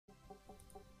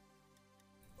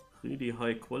Really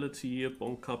high quality,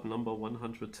 Bonk Cup number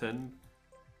 110.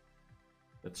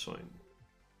 Let's shine.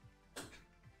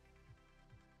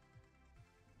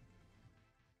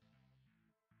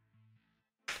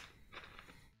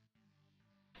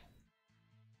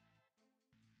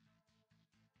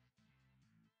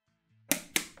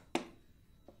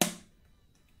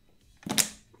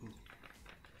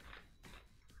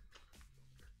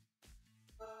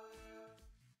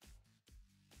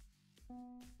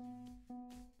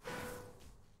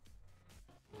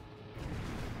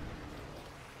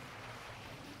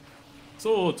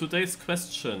 So, today's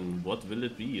question, what will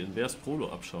it be and where's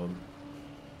Prolo abschauen?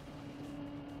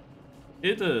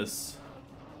 It is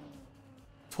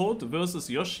Toad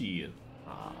versus Yoshi.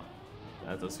 Ah,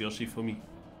 that is Yoshi for me.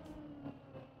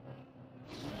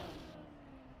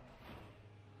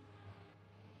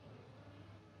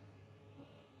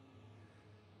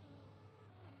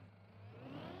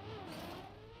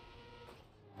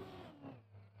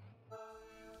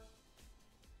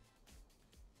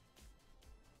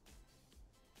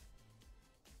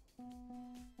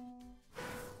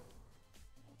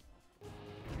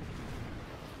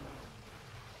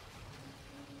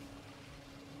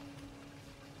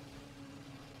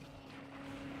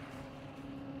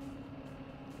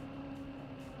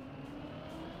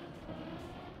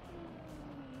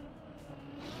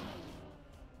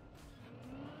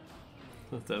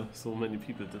 Damn, so many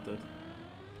people did that.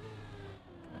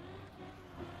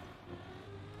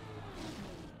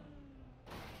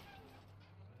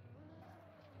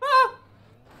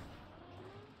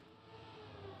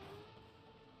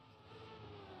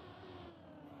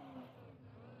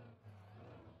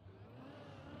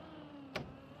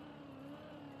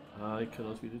 I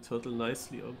cannot really turtle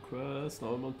nicely on grass. Now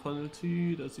I'm on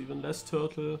penalty. There's even less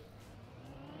turtle.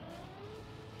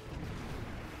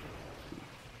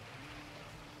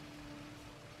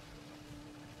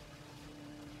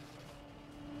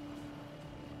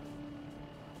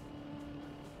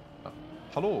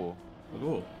 Hello.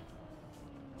 Hello.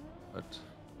 That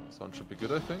sound should be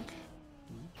good, I think.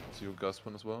 See you guys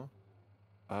one as well.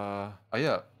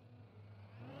 Yeah.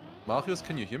 Marius,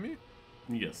 can you hear me?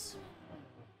 Yes.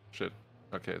 Shit.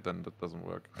 Okay, then that doesn't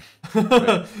work.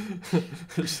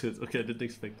 Shit, okay, I didn't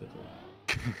expect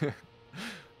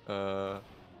that.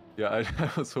 Yeah, I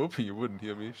was hoping you wouldn't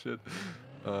hear me. Shit.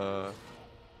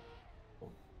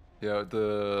 Yeah,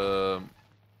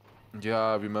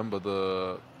 I remember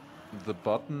the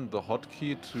button, the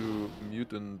hotkey to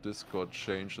mute in Discord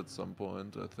changed at some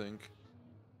point, I think.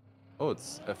 Oh,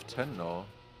 it's F10 now,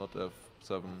 not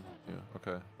F7. Yeah,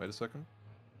 okay. Wait a second.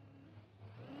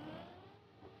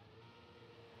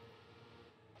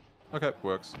 Okay,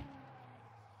 works.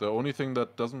 The only thing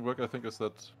that doesn't work, I think, is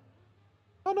that...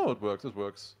 Oh no, it works, it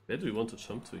works. Where do we want to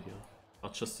jump to here?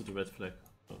 Not just to the red flag.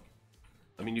 Oh.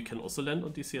 I mean, you can also land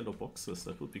on these yellow boxes,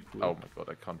 that would be cool. Oh my god,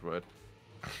 I can't write.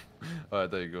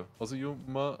 Alright, there you go. Also, you,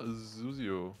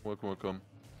 Zuzio, welcome.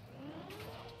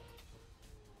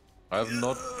 I have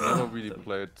never really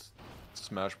played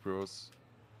Smash Bros.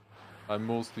 I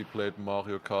mostly played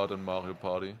Mario Kart and Mario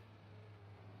Party.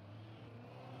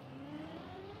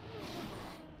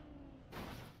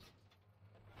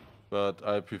 But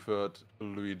I preferred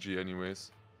Luigi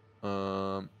anyways.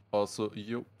 Also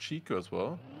Chico as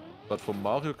well. But for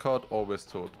Mario Kart, always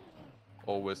Toad.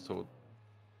 Always Toad.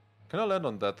 Can I land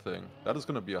on that thing? That is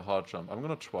gonna be a hard jump. I'm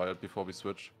gonna try it before we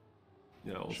switch.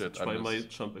 Yeah, also Shit, try my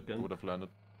jump again. I would have landed.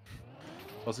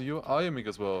 Also you are Ayamik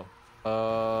as well.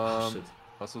 Shit.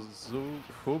 Also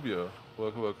Zoophobia.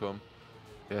 Welcome.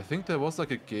 Yeah, I think there was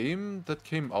like a game that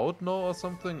came out now or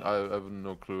something. I have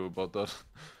no clue about that.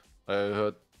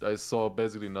 I saw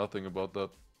basically nothing about that.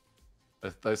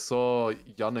 I saw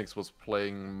Yannex was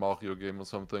playing Mario game or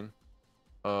something.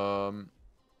 I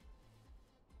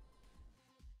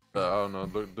don't know.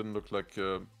 Didn't look like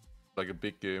a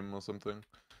big game or something.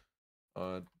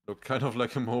 It looked kind of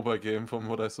like a mobile game from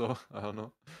what I saw. I don't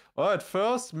know. Alright,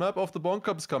 first map of the Bonk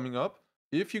Cup is coming up.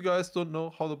 If you guys don't know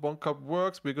how the Bonk Cup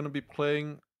works, we're gonna be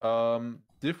playing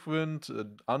different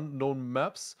unknown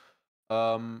maps.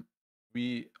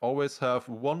 We always have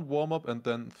one warm-up and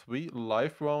then 3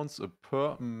 live rounds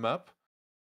per map.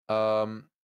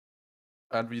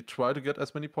 And we try to get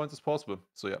as many points as possible.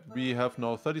 So yeah, we have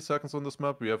now 30 seconds on this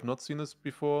map. We have not seen this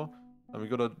before. And we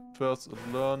gotta first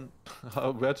learn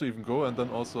where to even go and then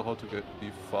also how to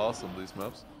be fast on these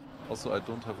maps. Also, I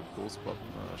don't have a ghost button.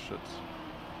 Shit.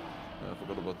 Yeah, I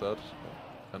forgot about that.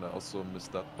 And I also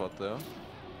missed that part there.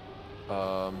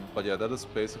 But yeah, that is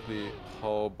basically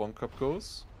how Bonk Cup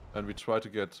goes. And we try to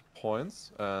get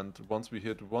points. And once we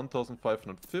hit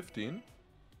 1515,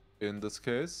 in this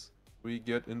case, we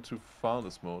get into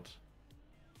Finalist mode.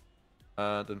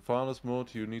 And in Finalist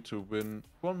mode, you need to win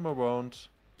one more round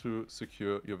to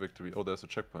secure your victory. Oh, there's a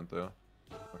checkpoint there.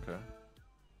 Okay.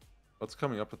 What's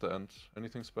coming up at the end?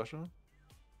 Anything special?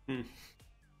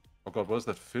 Oh god, what is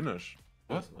that finish?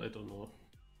 What? I don't know.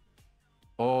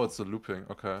 Oh, it's a looping.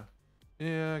 Okay.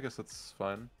 Yeah, I guess that's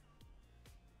fine.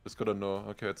 Just gotta know.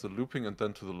 Okay, it's a looping and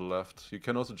then to the left. You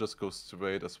can also just go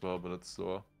straight as well, but it's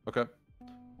slower. Okay.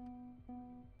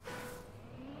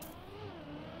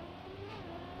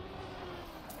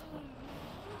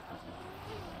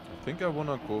 I think I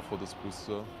wanna go for this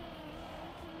booster.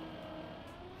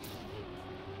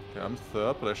 Okay, I'm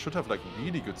third, but I should have like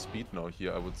really good speed now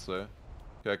here, I would say.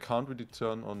 Okay, I can't really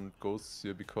turn on ghosts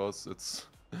here because it's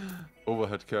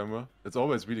overhead camera. It's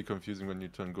always really confusing when you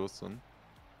turn ghosts on.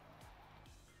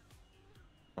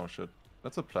 Oh shit.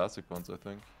 That's a plastic bounce, I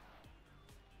think.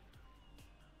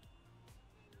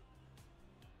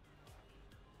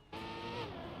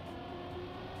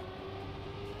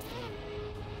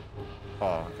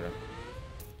 Oh, okay.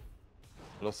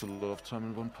 Lost a lot of time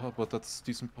in one part, but that's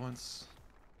decent points.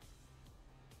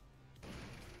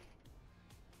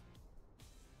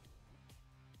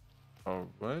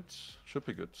 Alright, should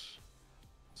be good.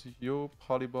 See you,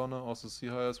 Polyboner, also see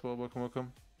hi as well, welcome,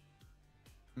 welcome.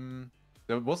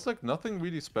 There was like nothing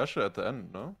really special at the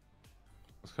end, no?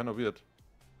 It's kind of weird.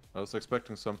 I was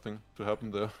expecting something to happen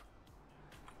there.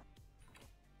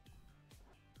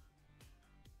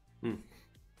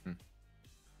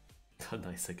 Oh,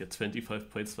 nice, I get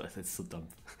 25 points, but that's so dumb.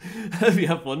 We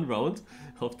have one round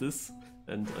of this,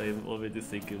 and I'm already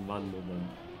thinking, man, oh man.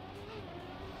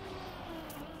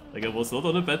 Like, I was not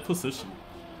on a bad position.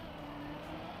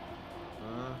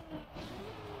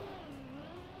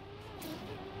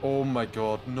 Oh my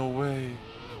god, no way.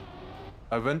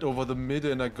 I went over the mid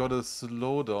and I got a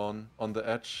slowdown on the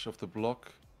edge of the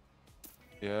block.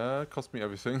 Yeah, it cost me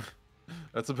everything.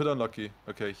 That's a bit unlucky.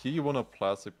 Okay, here you want a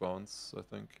plastic bounce, I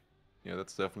think. Yeah,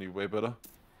 that's definitely way better.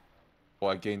 Oh,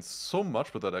 I gained so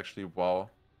much with that actually, wow.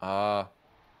 I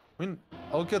mean,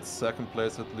 I'll get second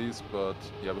place at least, but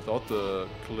yeah, without the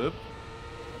clip,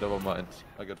 never mind.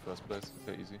 I get first place,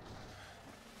 okay, easy.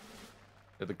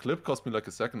 Yeah, the clip cost me like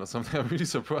a second or something, I'm really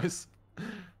surprised.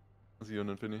 See you on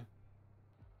Infinity.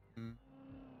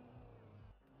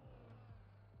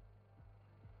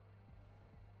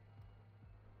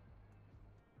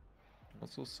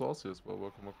 Also saucy as well,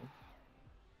 welcome, welcome.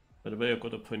 By the way, I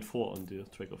got a 0.4 on the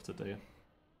track of the day.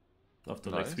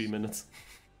 After like 3 minutes.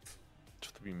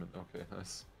 3 minutes, okay,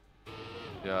 nice.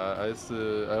 Yeah,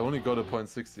 I only got a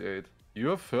 0.68.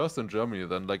 You're first in Germany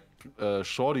then, like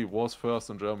Shorty was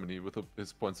first in Germany with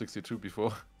his 0.62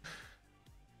 before.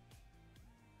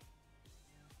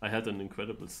 I had an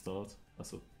incredible start,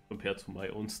 also compared to my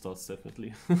own starts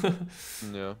definitely.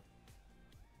 Yeah.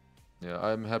 Yeah,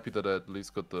 I'm happy that I at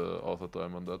least got the author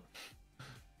time on that.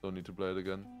 Don't need to play it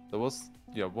again. There was,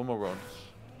 yeah, one more round.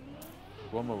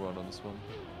 One more round on this one.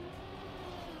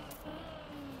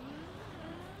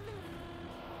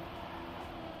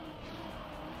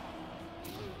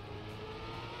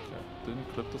 Okay,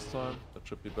 didn't clip this time. That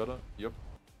should be better. Yep.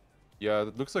 Yeah,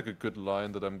 it looks like a good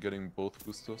line that I'm getting both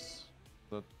boosters.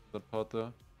 That part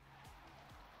there.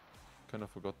 Kinda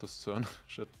forgot this turn.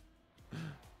 Shit.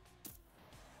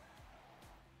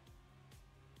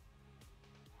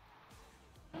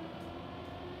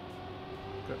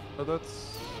 Okay, oh,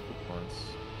 that's good points.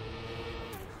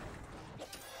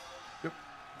 Yep.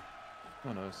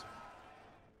 Oh, nice.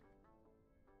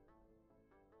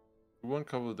 One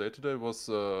cover of the day today was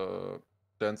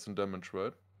dance and damage,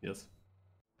 right? Yes.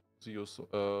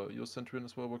 So your Centurion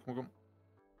as well, welcome.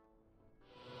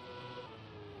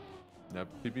 Yeah,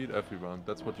 he beat every round.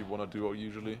 That's what you wanna do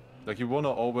usually. Like you wanna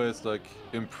always like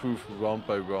improve round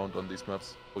by round on these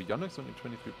maps. Oh, Yannex only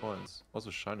 23 points. Also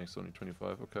Shining's only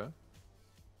 25. Okay.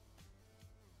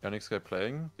 Yannex guy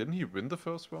playing. Didn't he win the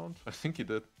first round? I think he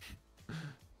did.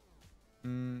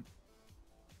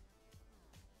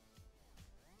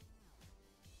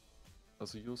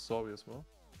 Also you sorry as well.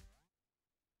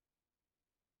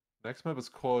 Next map is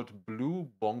called Blue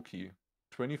Bonky.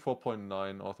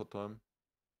 24.9 author time.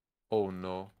 Oh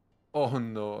no. Oh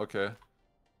no, okay.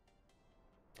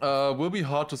 Will be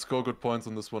hard to score good points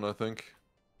on this one, I think.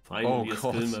 Finally a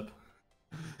skill map.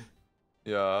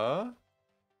 Yeah.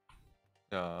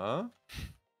 Yeah.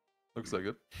 Looks like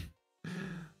it.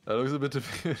 That looks a bit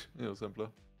difficult. Yeah, sampler.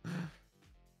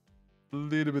 A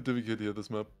little bit difficult here, this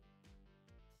map.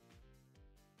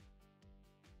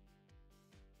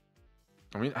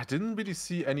 I mean, I didn't really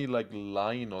see any, like,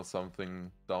 line or something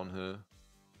downhill.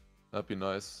 That'd be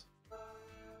nice.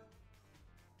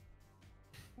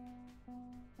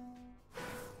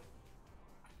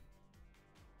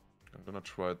 I'm gonna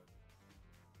try it.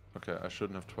 Okay, I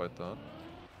shouldn't have tried that.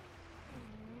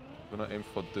 I'm gonna aim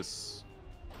for this.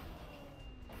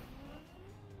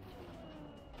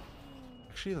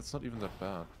 Actually, that's not even that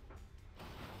bad.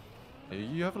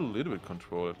 You have a little bit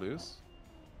control at least.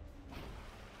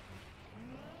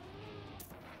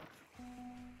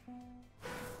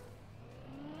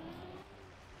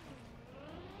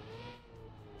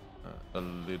 A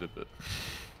little bit.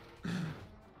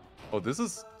 Oh, this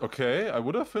is... Okay, I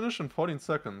would have finished in 14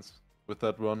 seconds with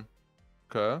that run.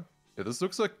 Okay. Yeah, this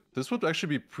looks like... This would actually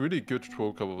be pretty good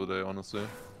troll cover of the day, honestly.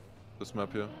 This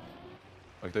map here.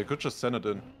 Like, they could just send it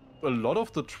in. A lot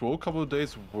of the troll cover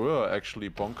days were actually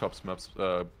Bonk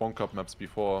Cup maps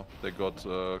before they got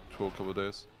troll cover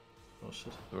days. Oh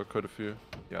shit. There were quite a few.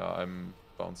 Yeah, I'm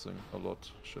bouncing a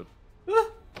lot. Shit.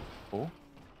 Oh?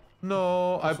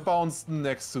 No, I bounced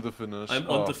next to the finish. I'm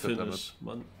on the finish,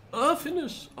 man. Oh,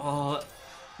 finish! Oh,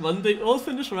 man, they all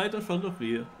finish right in front of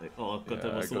me. Like, oh god, Yeah,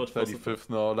 that was I so got much 35th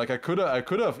now. Like I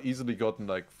could have easily gotten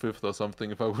like 5th or something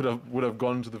if I would have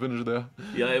gone to the finish there.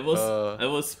 Yeah, I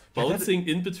was bouncing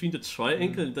in between the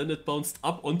triangle and then it bounced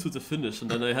up onto the finish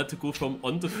and then I had to go from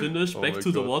on the finish back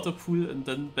to the water pool and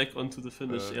then back onto the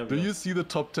finish area. Do you see the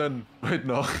top 10 right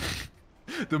now?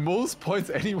 The most points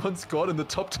anyone scored in the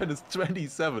top 10 is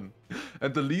 27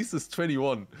 and the least is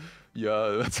 21.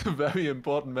 Yeah, that's a very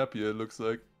important map here, it looks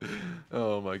like.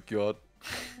 Oh my god.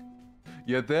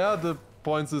 Yeah, there the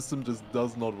point system just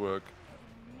does not work.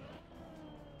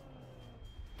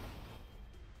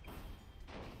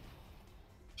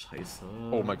 Scheiße.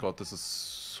 Oh my god, this is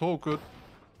so good.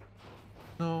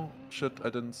 No, shit, I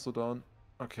didn't slow down.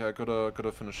 Okay, I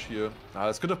gotta finish here. Ah,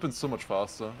 this could have been so much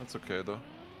faster. That's okay though.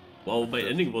 Wow, my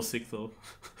ending was sick though.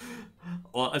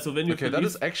 Or also when you okay, that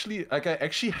is actually like I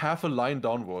actually have a line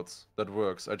downwards that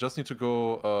works. I just need to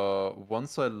go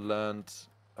once I land.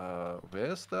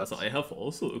 Where is that? Also I have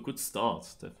also a good start,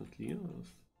 definitely.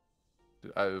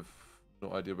 I have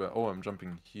no idea where. Oh, I'm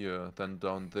jumping here, then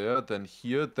down there, then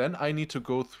here. Then I need to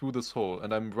go through this hole,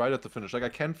 and I'm right at the finish. Like I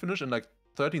can finish in like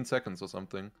 13 seconds or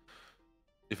something,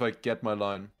 if I get my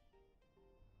line.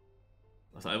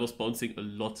 Also I was bouncing a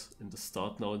lot in the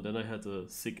start now, and then I had a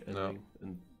sick ending. Yeah.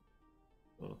 And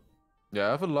yeah,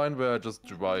 I have a line where I just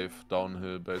drive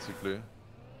downhill, basically.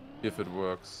 If it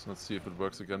works. Let's see if it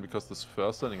works again, because this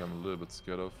first landing I'm a little bit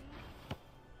scared of.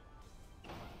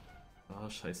 Ah,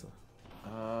 scheiße.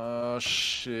 Ah,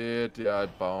 shit. Yeah, I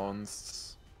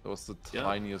bounced. That was the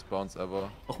tiniest bounce ever.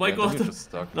 Oh my god,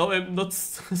 now I'm not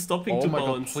stopping to bounce. Oh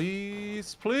my god,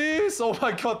 please, please! Oh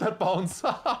my god, that bounce!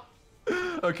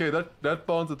 Okay, that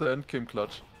bounce at the end came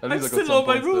clutch. At I'm still on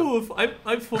my roof!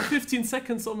 I'm for 15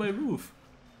 seconds on my roof.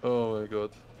 Oh my god.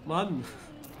 Man.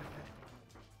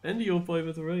 Andy, your boy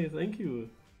with the ray, thank you.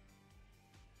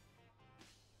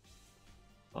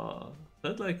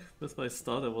 That like, with my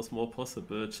starter was more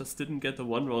possible. It just didn't get the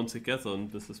one round together,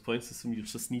 and with this point system you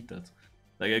just need that.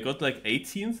 Like I got like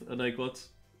 18th and I got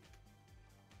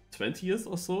 20th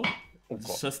or so. Oh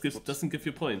it just doesn't give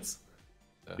you points.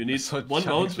 Yeah, you need one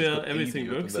round where everything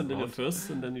works and then you're first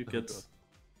and then you get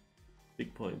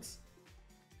big points.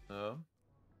 Yeah.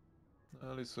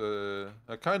 At least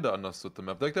I kinda understood the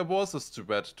map. Like there was a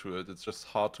thread to it, it's just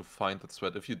hard to find that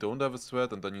thread. If you don't have a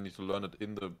thread and then you need to learn it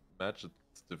in the match,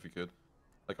 it's difficult.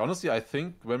 Like honestly, I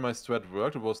think when my thread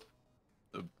worked, it was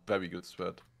a very good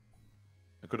thread.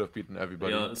 I could have beaten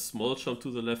everybody. Yeah, a small jump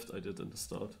to the left I did in the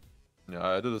start. Yeah,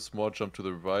 I did a small jump to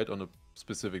the right on a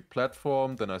specific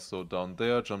platform, then I slowed down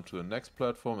there, jump to the next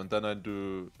platform, and then I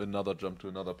do another jump to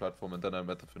another platform, and then I'm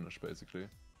at the finish, basically.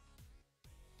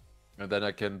 And then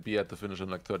I can be at the finish in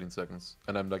like 13 seconds.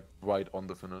 And I'm like right on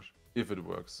the finish, if it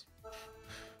works.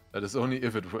 That is only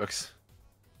if it works.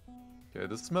 Okay,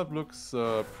 this map looks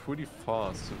pretty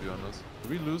fast, to be honest. Do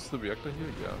we lose the reactor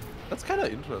here? Yeah. That's kind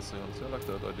of interesting, honestly. I like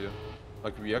that idea.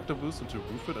 Like reactor boost into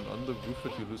roof it, and on the roof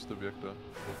it you lose the reactor.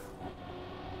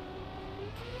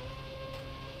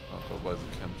 Otherwise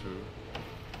it cam 2.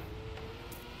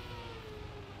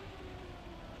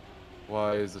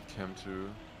 Why is it cam 2?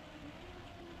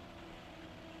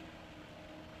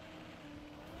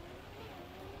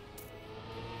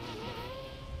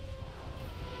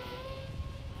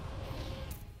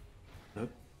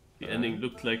 The ending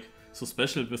looked like so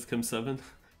special with cam 7.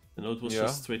 And now it was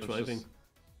just straight driving.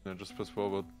 Just press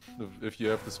forward. If you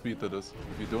have the speed, that is.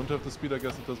 If you don't have the speed, I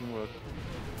guess it doesn't work.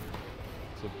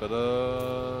 So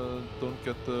better don't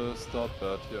get the start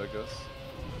bad here, I guess.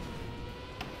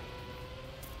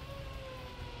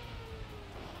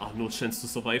 Ah, no chance to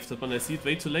survive that one. I see it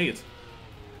way too late.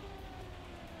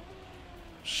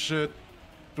 Shit.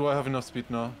 Do I have enough speed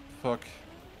now? Fuck.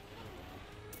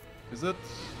 Is it?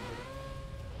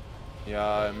 Yeah,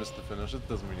 I missed the finish. It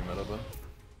doesn't really matter then.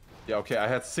 Yeah, okay, I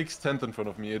had 6/10 in front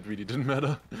of me. It really didn't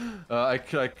matter. I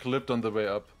clipped on the way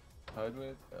up.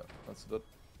 Hydrate? Yeah, that's that.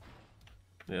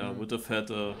 Yeah, I would have had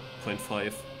a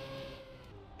 0.5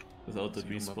 without the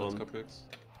respawn.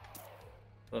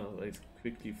 I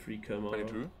quickly free camera.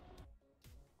 22.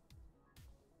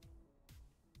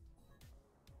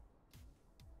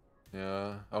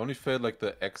 Yeah, I only failed like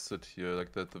the exit here,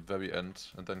 like at the very end,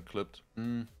 and then clipped.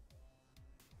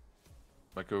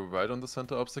 Might go right on the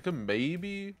center obstacle,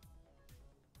 maybe?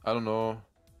 I don't know.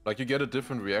 Like you get a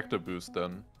different reactor boost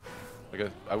then. Like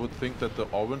I would think that the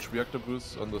orange reactor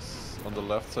boost on the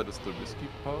left side is the risky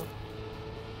part.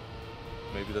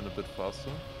 Maybe then a bit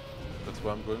faster. That's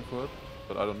why I'm going for it.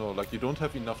 But I don't know, like you don't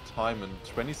have enough time in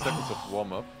 20 seconds of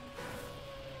warm-up.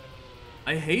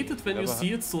 I hate it when you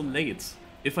see it so late.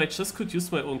 If I just could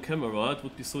use my own camera, it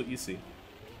would be so easy.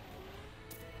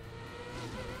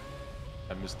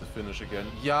 I missed the finish again.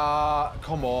 Yeah,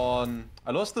 come on.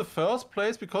 I lost the first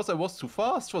place because I was too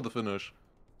fast for the finish.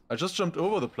 I just jumped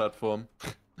over the platform.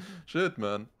 Shit,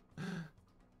 man.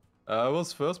 I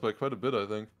was first by quite a bit, I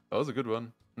think. That was a good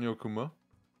one. Nyokuma.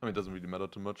 I mean, it doesn't really matter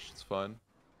too much. It's fine.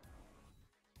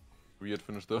 Weird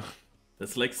finish though.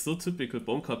 That's like so typical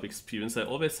Bonk Cup experience. I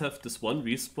always have this one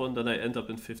respawn, then I end up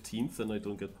in 15th and I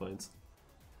don't get points.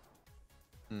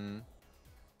 No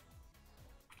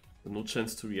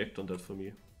chance to react on that for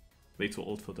me. Way too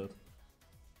old for that.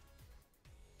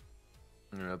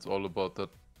 Yeah, it's all about that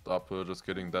upper, just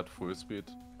getting that full speed.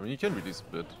 I mean, you can really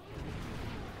split.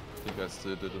 I think I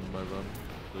still did in my run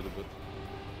a little bit.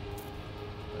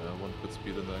 Yeah, one good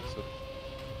speed in the exit.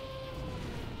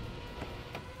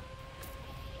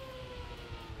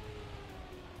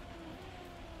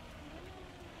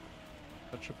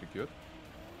 That should be good.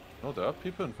 No, there are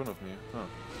people in front of me. Huh.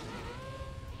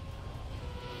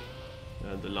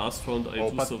 And the last round I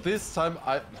do but so... this time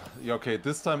yeah, okay,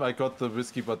 this time I got the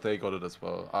risky, but they got it as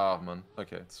well. Ah, man.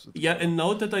 Okay. It's yeah, and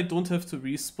now that I don't have to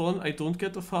respawn, I don't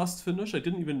get a fast finish. I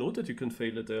didn't even know that you can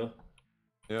fail it there.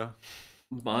 Yeah.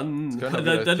 Man, Kind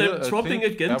of then I'm dropping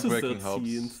again to 13th.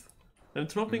 Helps. I'm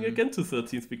dropping again to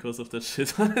 13th because of that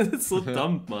shit. It's so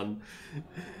dumb, man.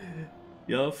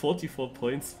 Yeah, 44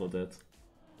 points for that.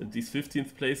 And these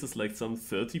 15th places like some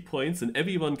 30 points, and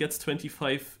everyone gets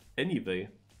 25 anyway.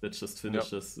 That just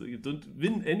finishes. Yep. You don't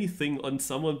win anything on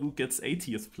someone who gets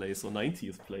 80th place or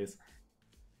 90th place.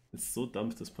 It's so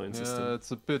dumb, this point system. Yeah, it's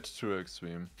a bit too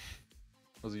extreme.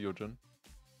 Was it Yojin?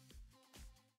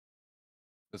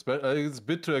 It's a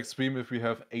bit too extreme if we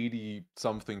have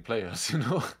 80-something players, you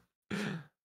know?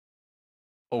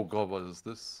 Oh god, what is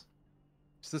this?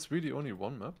 Is this really only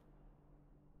one map?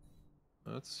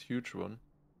 That's a huge one.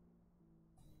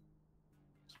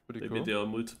 It's pretty cool. Maybe there are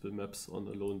multiple maps on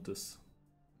alone this.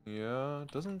 Yeah,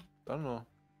 it doesn't... I don't know.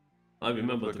 I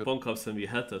remember like the Bonk Cups when we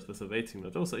had that with a waiting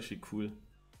map. That was actually cool.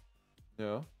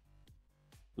 Yeah.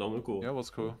 Long ago. Yeah, it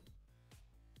was cool.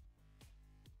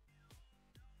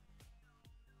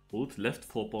 Hold left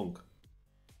for Bonk.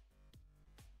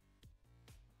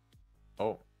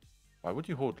 Oh. Why would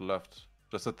you hold left?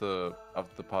 Just at the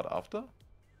part after?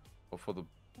 Or for the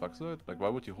backside? Like, why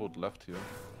would you hold left here?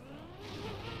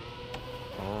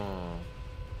 Oh.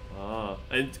 Ah,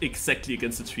 and exactly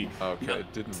against the tree. Okay, yeah.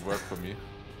 It didn't work for me.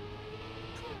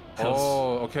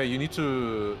 Oh, okay, you need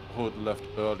to hold left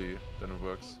early, then it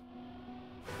works.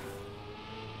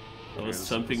 I was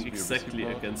jumping exactly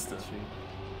against the tree.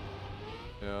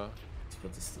 Yeah.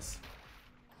 What is this?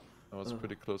 I was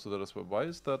pretty close to that as well. Why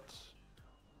is that?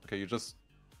 Okay, you just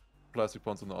plastic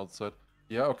pounds on the outside.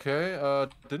 Yeah, okay.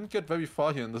 Didn't get very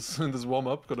far here in this warm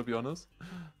up. Gotta be honest.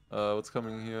 What's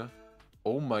coming here?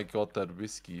 Oh my god, that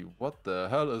whiskey. What the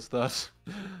hell is that?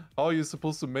 How are you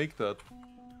supposed to make that?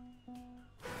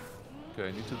 Okay,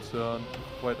 I need to turn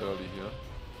quite early here.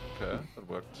 Okay, that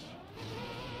worked.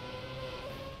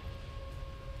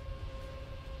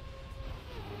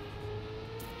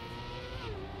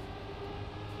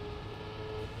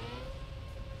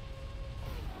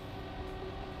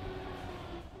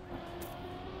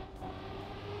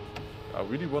 I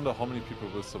really wonder how many people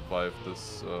will survive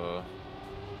this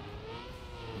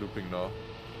looping now.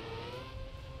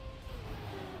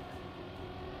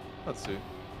 Let's see.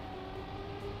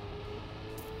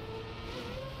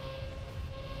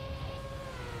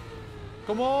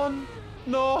 Come on!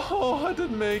 No, I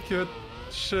didn't make it.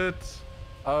 Shit.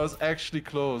 I was actually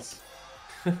close.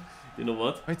 You know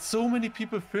what? Wait, so many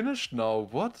people finished now.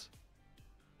 What?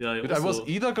 Yeah, I was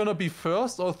either gonna be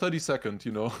first or 32nd,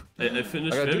 you know. I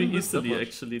finished very easily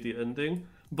actually the ending.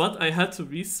 But I had to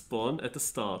respawn at the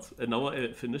start. And now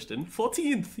I finished in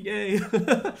 14th. Yay!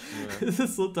 Yeah. This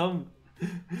is so dumb.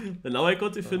 And now I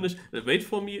got the finish. Wait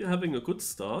for me having a good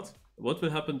start. What will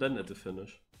happen then at the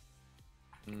finish?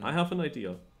 I have an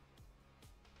idea.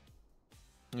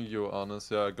 You're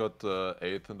honest, yeah, I got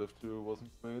 8th and F2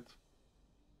 wasn't great.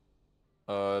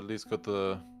 At least got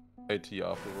the AT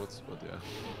afterwards, but yeah.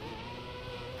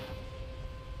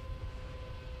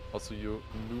 Also you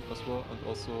noob as well, and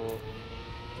also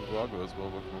Durago as well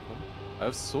working with him. I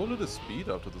have so little speed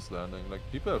after this landing, like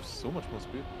people have so much more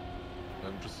speed.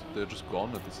 They're just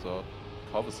gone at the start.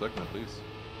 Half a second at least.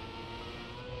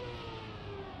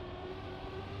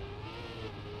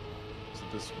 So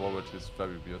this wall is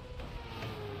very weird.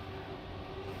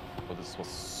 Oh, this was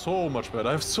so much better.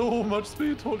 I have so much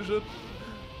speed, holy shit.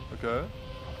 Okay.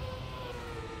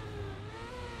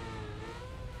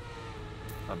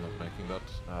 I'm not making that.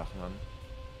 Ah, man.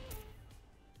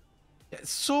 Yeah,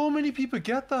 so many people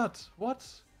get that. What?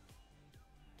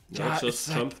 Yeah, it's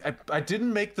like, I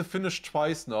didn't make the finish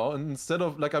twice now, and instead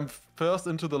of, like, I'm first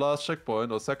into the last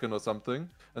checkpoint, or second or something,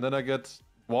 and then I get,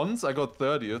 once I got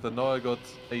 30th, and now I got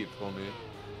 8th only.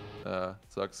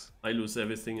 Sucks. I lose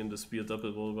everything in the spear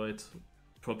double wall, right?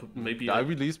 Probably, maybe... Yeah, I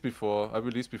released before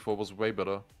was way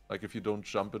better. Like, if you don't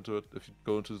jump into it, if you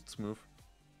go into it smooth.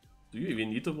 Do you even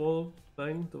need the wall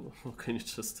line? Or can you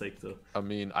just take the... I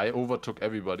mean, I overtook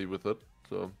everybody with it,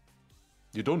 so...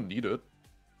 You don't need it.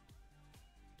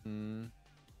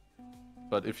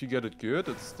 But if you get it good,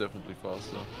 it's definitely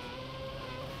faster.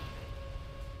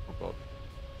 Oh god.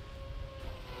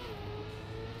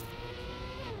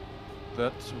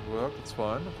 That worked, it's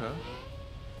fine, okay.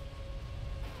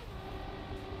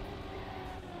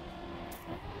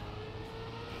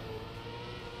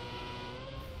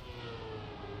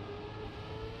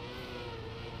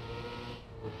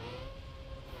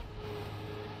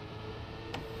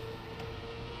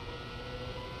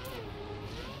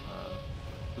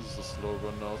 This is a slow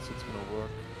run now, so it's gonna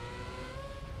work.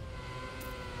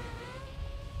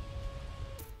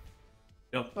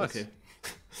 Yeah, nice. Okay.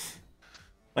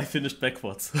 I finished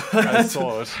backwards. I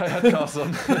saw it. I had cars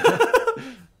on.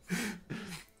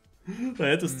 I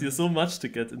had to steer so much to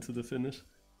get into the finish.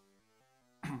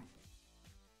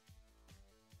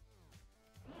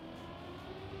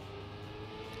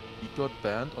 He got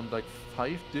banned on like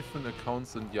 5 different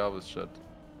accounts in Java's chat.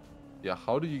 Yeah,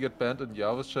 how do you get banned in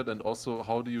Java's chat, and also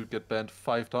how do you get banned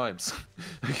 5 times?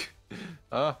 It's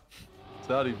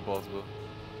not even possible.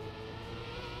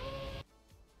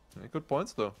 Yeah, good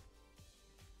points though.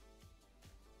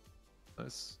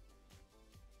 Nice.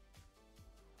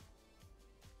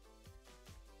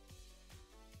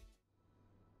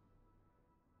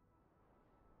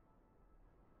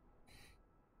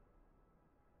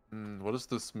 What is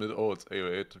this mid? Oh, it's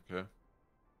AO8, okay.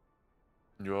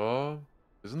 Yeah.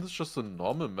 Isn't this just a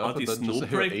normal map and then just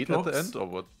AO8 at the end, or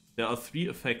what? There are 3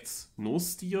 effects. No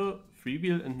steer,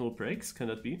 freewheel, and no brakes. Can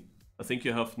that be? I think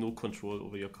you have no control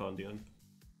over your car in the end.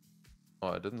 Oh,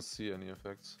 I didn't see any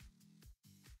effects.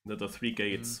 There are 3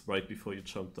 gates right before you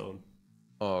jump down.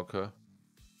 Oh, okay.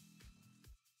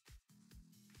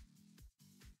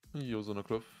 He was on a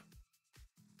cliff.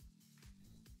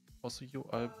 Also, you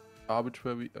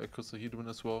arbitrary icosahedron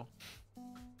as well.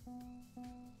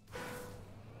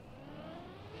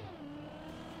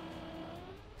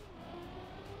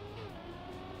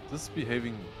 Is this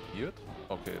behaving weird?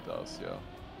 Okay, it does, yeah.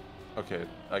 Okay,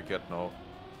 I get now.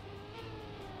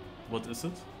 What is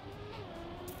it?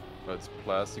 It's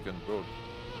plastic and road.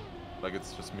 Like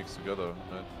it's just mixed together,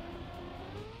 right?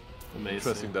 Amazing.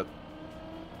 Interesting that...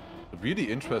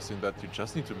 Really interesting that you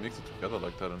just need to mix it together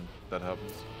like that and that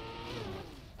happens.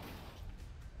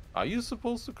 Are you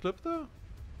supposed to clip there?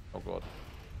 Oh god.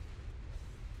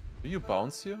 Do you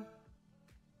bounce here?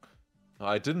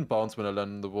 I didn't bounce when I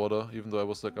landed in the water, even though I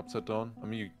was like upside down. I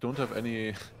mean, you don't have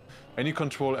any any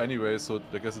control anyway, so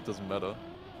I guess it doesn't matter.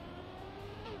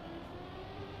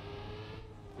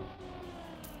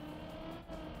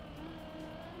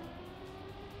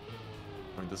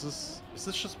 I mean, is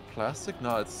this just plastic?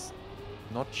 No, it's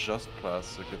not just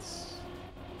plastic, it's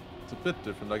a bit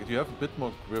different. Like, you have a bit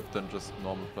more grip than just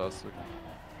normal plastic.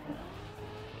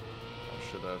 Oh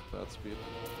shit, I have bad speed.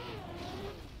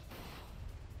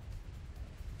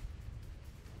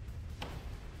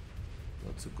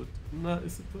 Not so good. Nah,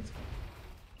 is it good?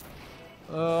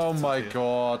 Oh my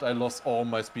god, I lost all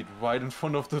my speed right in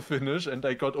front of the finish and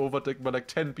I got overtaken by like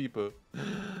 10 people.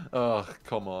 Ugh,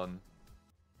 come on.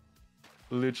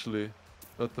 Literally.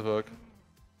 What the fuck?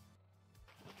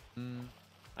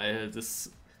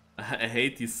 I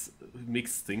hate these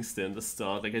mixed things there in the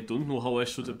start. Like, I don't know how I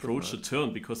should approach a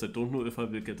turn because I don't know if I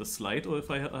will get a slide or if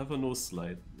I have a no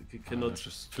slide. I cannot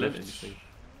just plan anything.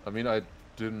 I mean, I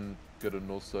didn't get a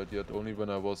no slide yet, only when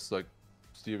I was like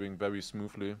steering very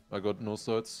smoothly. I got no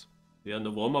sides. Yeah, in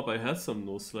the warm-up I had some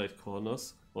no-slide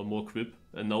corners, or more grip,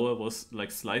 and now I was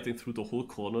like sliding through the whole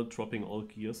corner, dropping all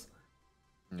gears.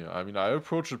 Yeah, I mean, I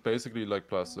approach it basically like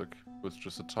plastic, with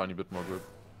just a tiny bit more grip.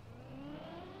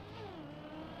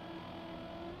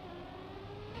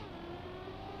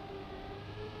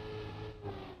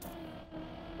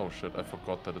 Oh shit, I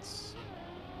forgot that it's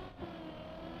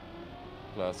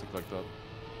plastic like that.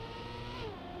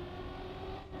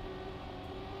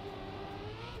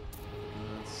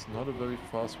 It's not a very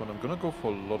fast one. I'm gonna go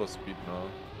for a lot of speed now.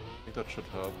 I think that should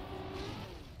help.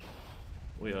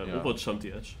 Oh yeah, I overjumped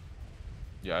the edge.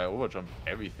 Yeah, I overjumped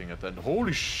everything at the end.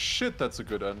 Holy shit, that's a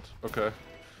good end. Okay.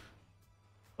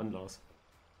 Fun, Lars.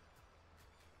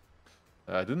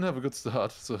 I didn't have a good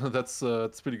start, so that's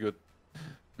pretty good.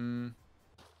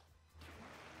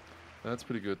 That's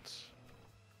pretty good.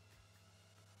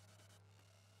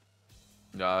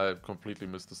 Yeah, I completely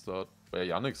missed the start. But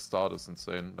yeah, Yannex's start is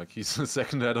insane. Like, he's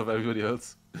second ahead of everybody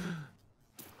else.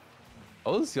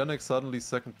 How is Yannex suddenly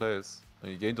second place?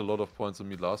 He gained a lot of points on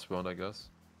me last round, I guess.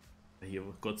 He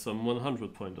got some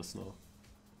 100 pointers now.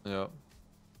 Yeah.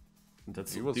 And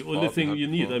that's the only thing you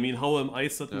need. Before. I mean, how am I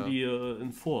suddenly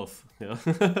in fourth? Yeah.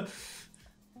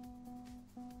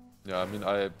 Yeah, I mean,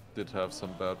 I did have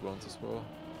some bad rounds as well.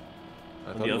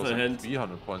 I thought the it was other like hand,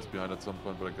 300 points behind at some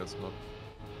point, but I guess not.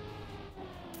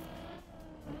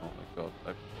 Oh my god,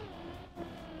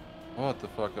 what the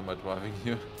fuck am I driving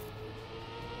here?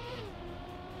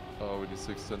 Already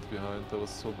 6 cents behind, that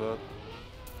was so bad.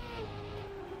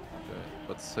 Okay,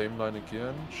 but same line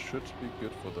again, should be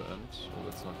good for the end. Oh,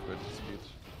 that's not great speed.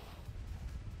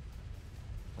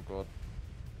 Oh god.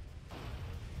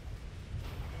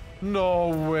 No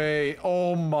way!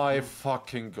 Oh my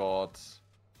fucking god.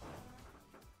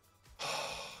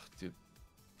 Dude.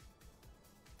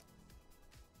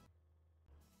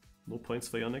 no points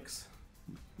for Yannex.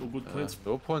 No good points.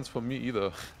 No points for me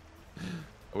either.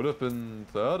 I would have been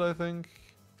third, I think.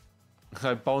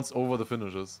 I bounced over the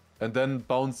finishes. And then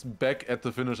bounced back at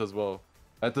the finish as well.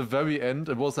 At the very end,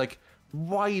 it was like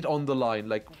right on the line.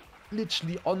 Like,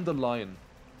 literally on the line.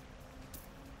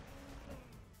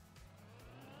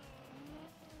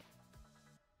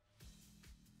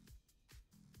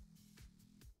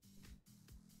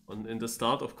 And in the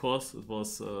start, of course, it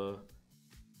was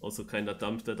also kind of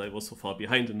dumb that I was so far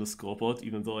behind in the scoreboard,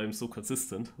 even though I'm so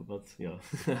consistent. But yeah,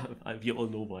 we all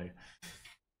know why.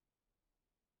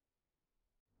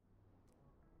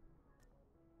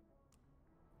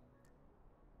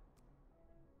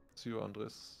 See you,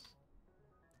 Andres.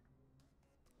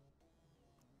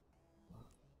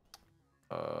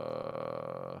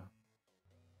 I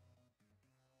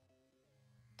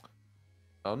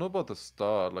don't know about the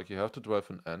start. Like, you have to drive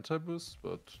an anti-boost,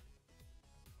 but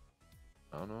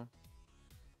I don't know.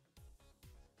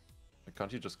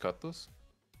 Can't you just cut this?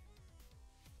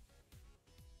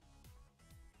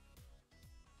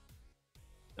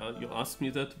 You asked me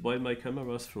that while my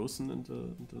camera is frozen in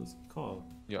the car.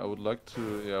 Yeah, I would like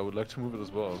to. Yeah, I would like to move it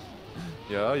as well.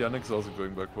 Yeah, Yannex is also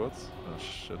going backwards. Oh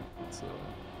shit, it's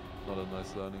not a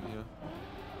nice landing here.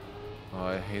 Oh,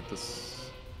 I hate this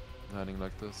landing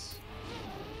like this.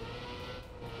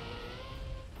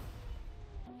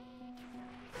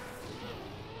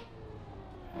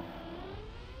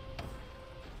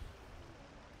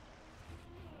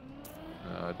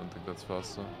 I don't think that's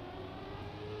faster.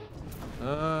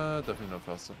 Definitely not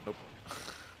faster. Nope.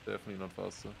 Definitely not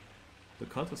faster. The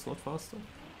cut is not faster?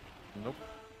 Nope.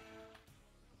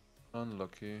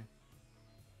 Unlucky.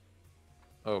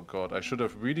 Oh god, I should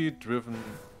have really driven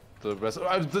the rest.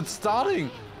 It's starting!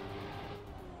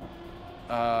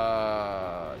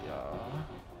 Yeah.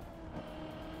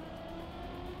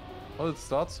 Oh, it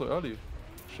starts so early.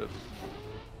 Shit.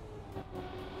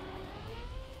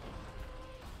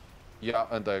 Yeah,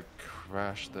 and I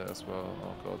crashed there as well.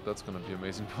 Oh god, that's gonna be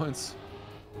amazing points.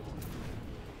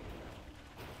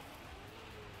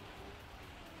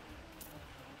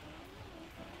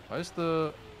 Why is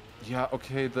the... Yeah,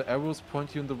 okay, the arrows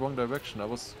point you in the wrong direction. I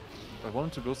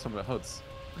wanted to go somewhere else.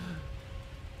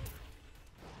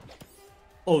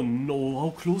 Oh no, how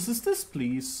close is this,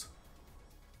 please?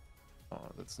 Oh,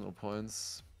 that's no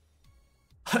points.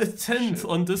 10th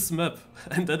on this map,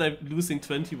 and then I'm losing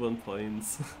 21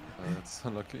 points. That's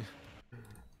unlucky.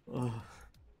 Oh.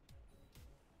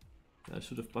 I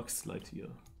should have bug slide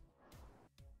here.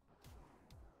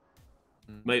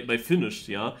 My finish,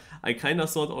 yeah. I kinda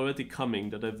saw it already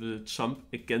coming that I will jump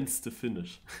against the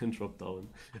finish and drop down.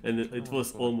 And it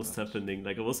was almost happening.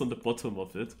 Like I was on the bottom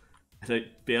of it and I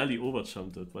barely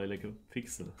overjumped it by like a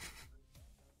pixel.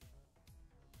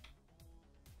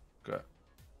 Okay.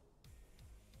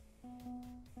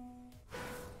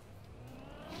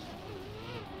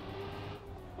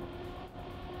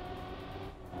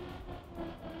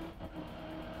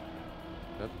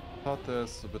 Part there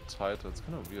is a bit tighter, it's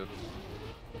kind of weird.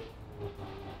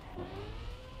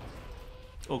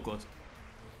 Oh god.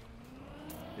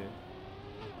 Okay.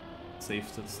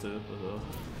 Saved it still, but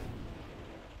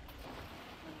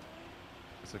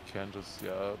Guess I can just,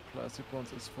 yeah, plastic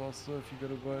ones is faster if you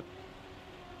get it right.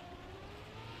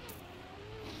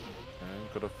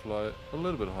 Okay, gotta fly a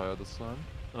little bit higher this time.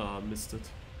 ah, missed it.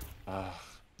 Ah,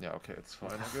 yeah, okay, it's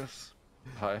fine, I guess.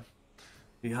 Hi.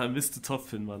 Yeah, I missed the top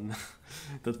fin, man.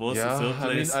 That was the Yeah, third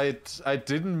I mean, place. I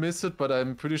didn't miss it, but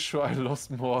I'm pretty sure I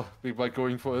lost more by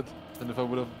going for it than if I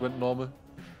would have went normal.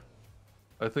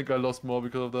 I think I lost more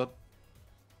because of that.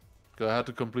 I had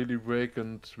to completely brake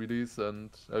and release and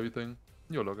everything.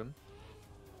 Your login.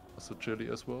 Also chilly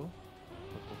as well.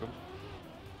 No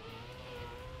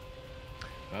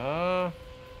problem.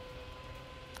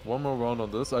 One more round on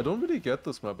this. I don't really get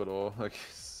this map at all. Like,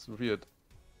 it's weird.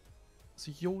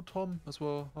 See, yo, Tom, as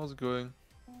well. How's it going?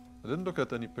 I didn't look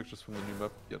at any pictures from the new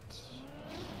map yet.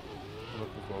 I'm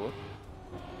looking forward.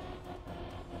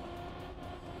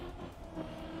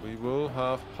 We will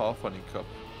have Pathfinding Cup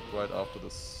right after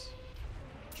this.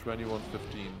 21:15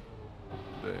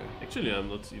 today. Actually, I'm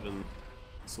not even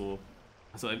so...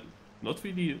 So I'm not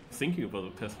really thinking about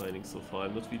the pathfinding so far.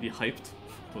 I'm not really hyped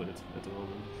for it at the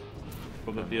moment.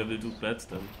 Probably I will do bad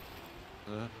then.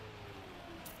 Yeah.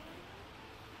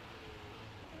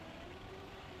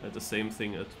 I had the same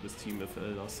thing with Team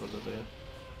FL last Saturday.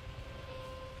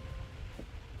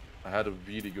 I had a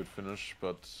really good finish,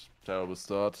 but terrible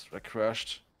start. I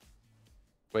crashed.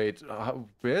 Wait,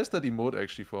 where is that emote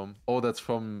actually from? Oh, that's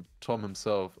from Tom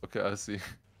himself. Okay, I see.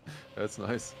 That's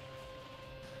nice.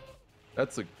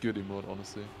 That's a good emote,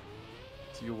 honestly.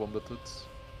 See you wombated.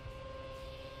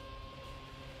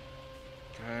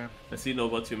 Okay. I see now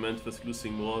what you meant with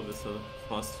losing more with a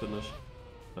fast finish.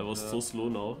 I was so slow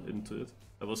now into it.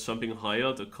 I was jumping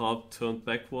higher, the car turned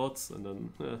backwards, and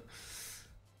then...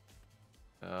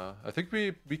 Yeah, I think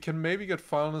we can maybe get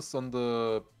finalists on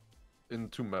the... in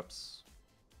 2 maps.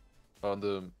 On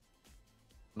the...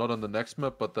 not on the next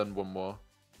map, but then one more.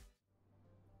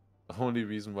 The only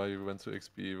reason why we went to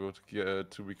XP was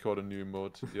to record a new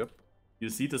emote. Yep. You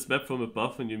see this map from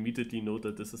above and you immediately know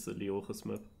that this is a Leoris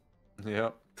map.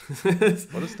 Yeah.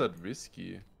 What is that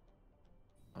whiskey?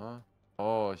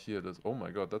 Oh, here it is. Oh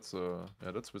my god, that's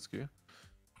yeah, that's whiskey.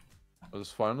 This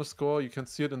final score, you can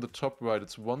see it in the top right.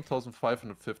 It's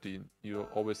 1,550. You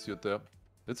always see it there.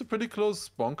 It's a pretty close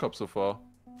Bonk up so far.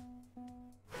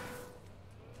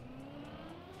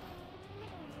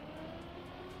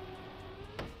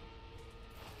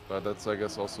 But that's, I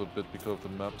guess, also a bit because of the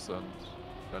maps and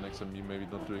Yannex and me maybe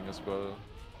not doing as well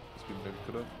as we maybe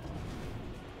could have.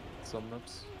 Some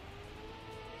maps.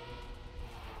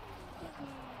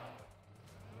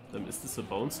 Is this a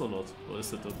bounce or not? Or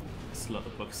is it a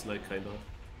bug slide kinda?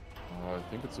 Oh, I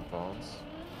think it's a bounce.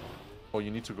 Oh, you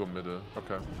need to go middle.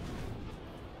 Okay.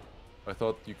 I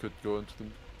thought you could go into the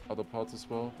other parts as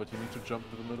well, but you need to jump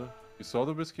to the middle. You saw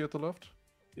the whiskey at the left?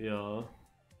 Yeah.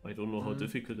 I don't know how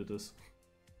difficult it is.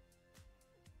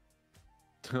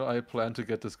 I plan to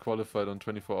get disqualified on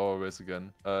 24-hour race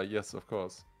again. Yes, of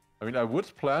course. I mean, I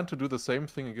would plan to do the same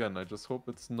thing again. I just hope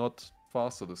it's not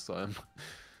faster this time.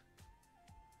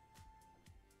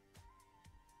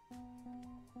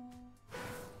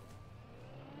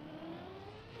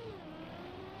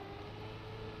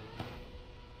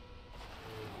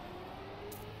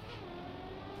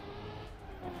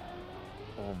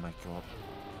 Oh my god.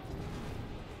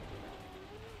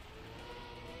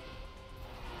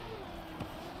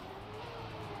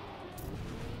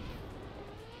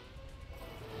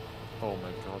 Oh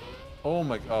my god. Oh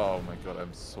my god,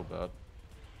 I'm so bad.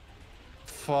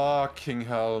 Fucking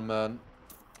hell, man.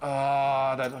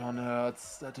 Ah, that one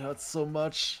hurts. That hurts so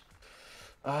much.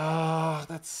 Ah,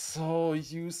 that's so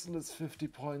useless. 50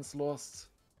 points lost.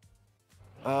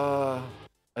 Ah,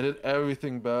 I did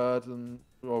everything bad and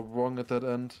or wrong at that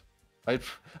end. I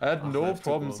had no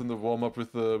problems in the warm-up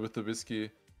with the whiskey.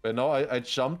 But now I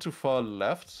jumped too far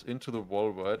left into the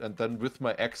wall, right? And then with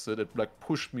my exit, it like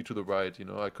pushed me to the right, you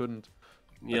know? I couldn't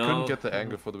get the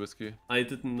angle for the whiskey. I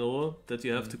didn't know that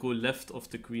you have to go left of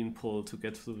the green pole to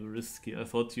get to the whiskey. I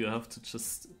thought you have to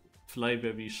just fly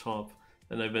very sharp.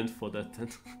 And I went for that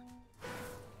then.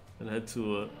 And I had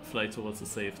to fly towards the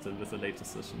safe then with a late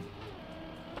decision.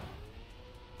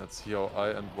 Let's see how I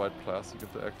and white plastic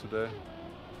interact today.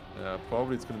 Yeah,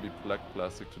 probably it's gonna be black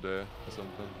plastic today or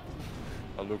something.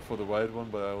 I'll look for the white one,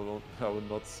 but I will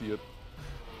not see it.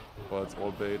 Well, it's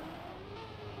all bait.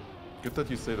 Good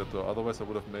that you say that though, otherwise I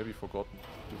would have maybe forgotten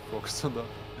to focus on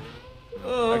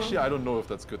that. Actually, I don't know if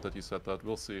that's good that you said that.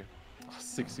 We'll see.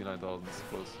 69,000 is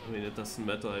close. I mean, it doesn't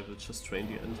matter, I will just train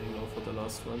the ending now for the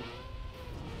last one.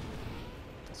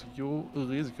 So you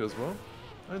Risiko as well.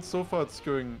 And so far it's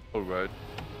going alright.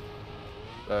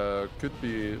 Could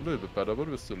be a little bit better, but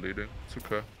we're still leading. It's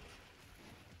okay.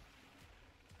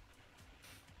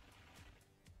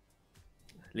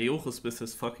 Leochus with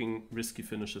his fucking risky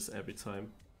finishes every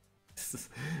time.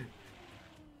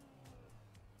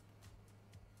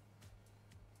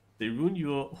 They ruin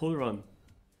your whole run.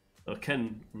 Or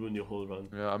can ruin your whole run.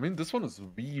 Yeah, I mean, this one is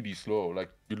really slow.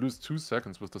 Like, you lose 2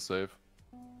 seconds with the save.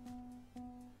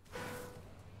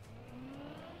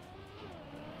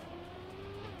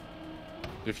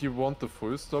 If you want the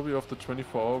full story of the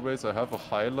 24-hour race, I have a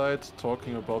highlight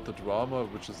talking about the drama,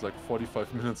 which is like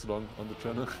 45 minutes long on the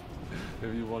channel.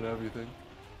 If you want everything.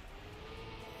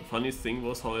 The funniest thing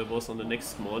was how I was on the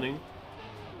next morning,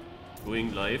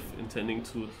 going live, intending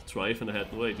to drive, and I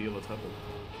had no idea what happened.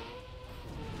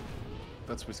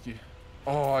 That's risky.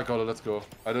 Oh, I got it, let's go.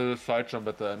 I did a side jump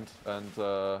at the end and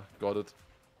got it.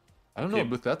 I don't know,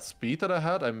 with that speed that I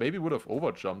had, I maybe would have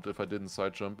overjumped if I didn't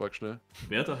side jump, actually.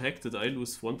 Where the heck did I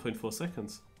lose 1.4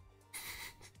 seconds?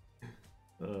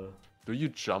 Do you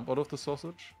jump out of the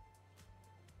sausage?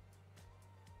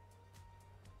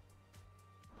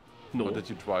 No. Or did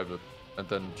you drive it and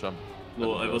then jump?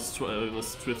 No, I was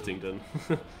drifting then,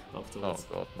 afterwards.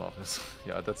 Oh god, Marcus.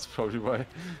 Yeah, that's probably why.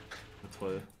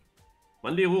 Toll.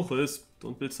 Man, Leochus,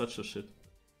 don't build such a shit.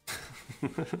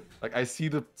 Like, I see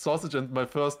the sausage and my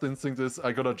first instinct is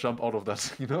I gotta jump out of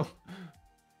that, you know?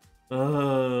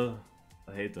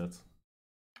 I hate that.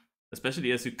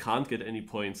 Especially as you can't get any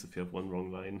points if you have one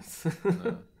wrong line.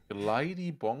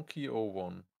 Glidey Bonky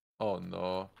 01. Oh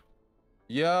no.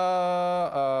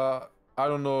 Yeah, I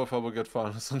don't know if I will get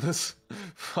finals on this.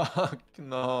 Fuck,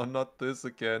 no, not this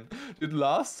again. Dude,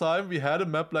 last time we had a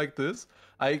map like this,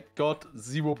 I got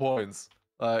 0 points.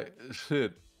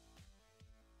 Shit.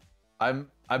 I'm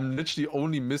literally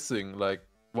only missing like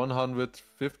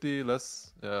 150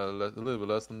 less, yeah, a little bit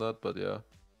less than that, but yeah,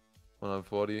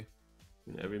 140. I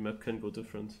mean, every map can go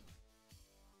different.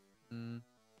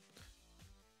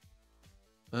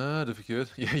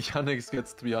 Difficult. Yeah, Yannex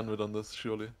gets 300 on this,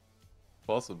 surely.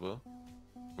 Possible.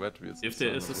 If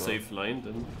there is a safe line,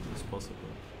 then it's possible.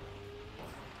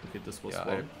 Okay, this was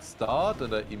I start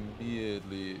and I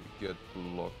immediately get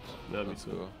blocked. Yeah, me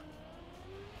too.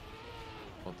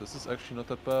 Oh, this is actually not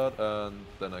that bad, and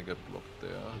then I get blocked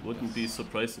there. Wouldn't be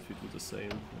surprised if you do the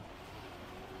same.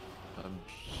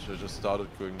 I just started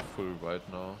going full right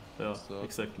now. Yeah,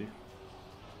 exactly.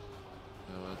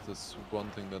 Yeah, that's one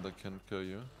thing that I can kill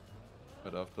you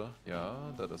right after. Yeah,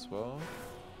 that as well.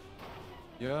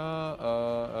 Yeah,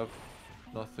 I have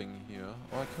nothing here.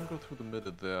 Oh, I can go through the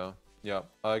middle there. Yeah,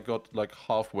 I got like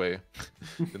halfway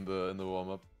in the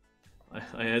warm-up.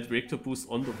 I had reactor boost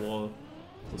on the wall.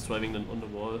 I was driving them on the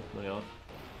wall. Naja.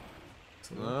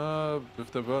 So.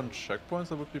 If there weren't checkpoints,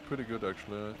 that would be pretty good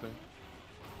actually, I think.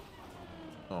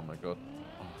 Oh my god.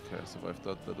 Okay, I survived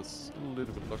that. That is a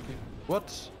little bit lucky.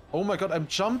 What? Oh my god, I'm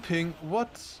jumping!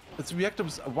 What? It's reactor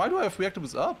boost. Why do I have reactor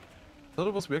boost up? I thought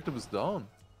it was reactor boost down.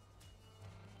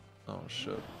 Oh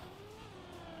shit.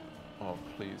 Oh,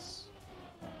 please.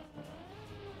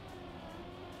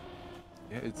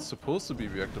 Yeah, it's supposed to be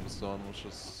reactor boost down, which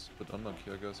is a bit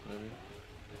unlucky, I guess, maybe.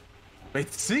 Wait,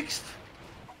 6th?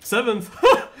 7th!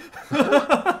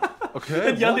 Okay.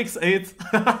 And Yannex 8th!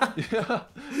 Yeah.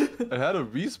 I had a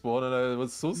respawn and I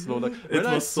was so slow. Like, when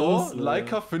I saw so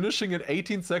Leica finishing in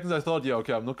 18 seconds, I thought, yeah,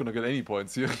 okay, I'm not gonna get any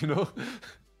points here, you know?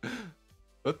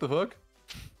 What the fuck?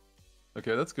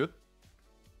 Okay, that's good.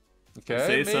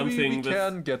 Okay, maybe we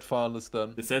can get Finalist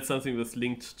then. They said something with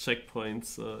linked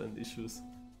checkpoints and issues.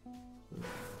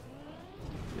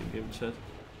 In-game chat.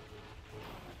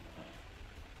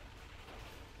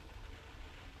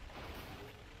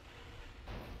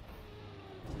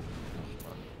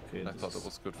 Okay, I thought it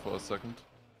was good for a second.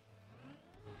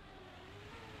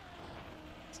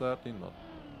 Sadly not.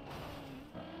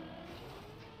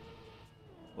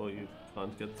 Oh, you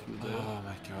can't get through there. Oh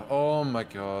my god. Oh my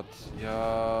god.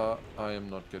 Yeah, I am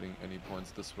not getting any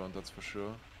points this round, that's for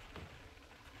sure.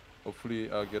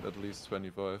 Hopefully I'll get at least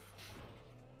 25.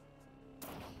 I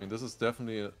mean, this is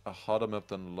definitely a harder map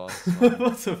than the last time.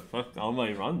 What the fuck are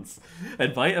my runs?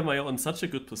 And why am I on such a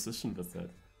good position with that?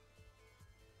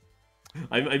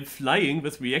 I'm flying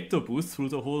with reactor boost through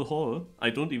the whole hall. I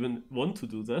don't even want to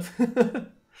do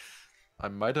that. I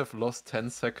might have lost 10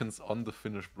 seconds on the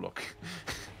finish block.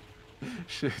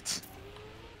 Shit.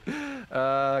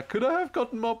 Could I have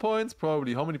gotten more points?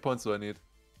 Probably. How many points do I need?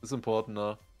 It's important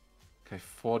now. Okay,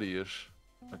 40-ish.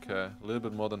 Okay, a little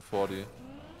bit more than 40.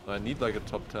 I need like a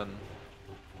top 10.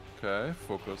 Okay,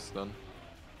 focus then.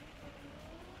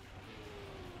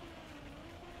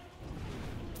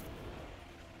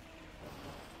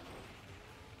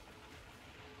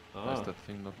 Why is that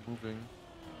thing not moving?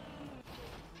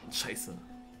 Scheiße.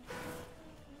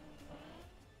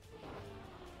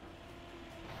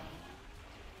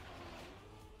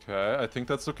 Okay, I think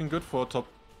that's looking good for top.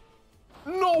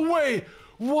 No way!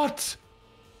 What?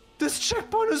 This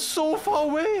checkpoint is so far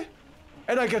away!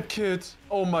 And I get killed.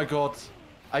 Oh my god.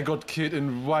 I got killed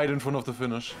right in front of the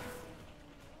finish.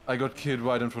 I got killed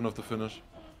right in front of the finish.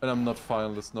 And I'm not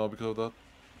finalist now because of that.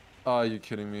 Are you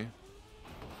kidding me?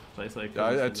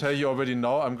 Yeah, I tell you already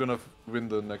now, I'm gonna win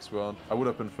the next round. I would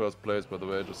have been first place, by the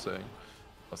way, just saying.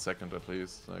 Or second at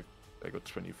least. Like, I got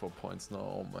 24 points now.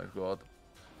 Oh my god.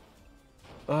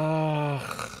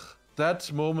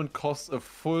 That moment costs a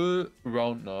full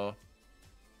round now.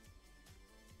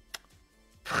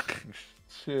 Fucking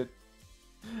shit.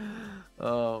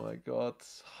 Oh my god.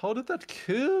 How did that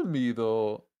kill me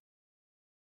though?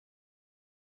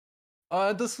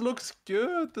 This looks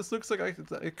good. This looks like I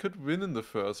could win in the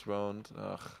first round.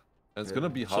 Ugh. And it's gonna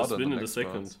be harder win in the in next the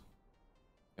second. rounds.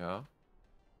 Yeah.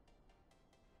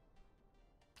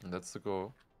 And that's the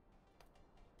goal.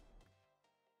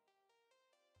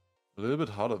 A little bit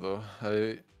harder though.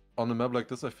 On a map like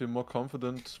this, I feel more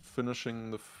confident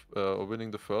finishing or winning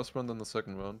the first round than the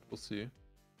second round. We'll see.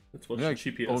 Let's watch the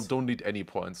GPS. Don't need any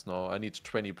points now. I need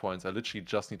 20 points. I literally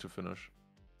just need to finish.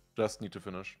 Just need to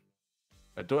finish.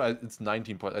 It's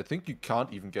 19 points. I think you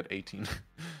can't even get 18.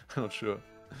 I'm not sure.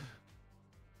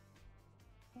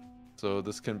 So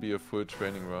this can be a full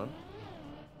training run.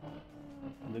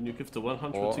 And then you give the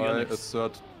 100 or to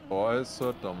Yannex. I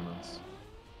assert dominance.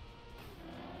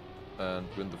 And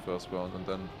win the first round, and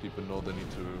then people know they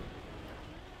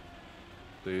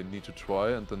need to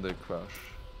try, and then they crash.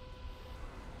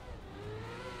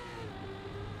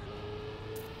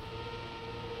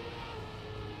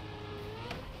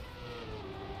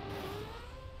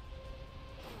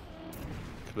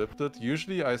 Clipped it.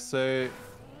 Usually I say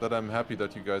that I'm happy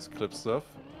that you guys clip stuff.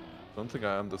 Don't think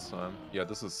I am this time. Yeah,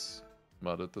 this is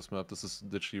mudded, this map. This is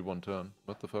literally one turn.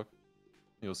 What the fuck?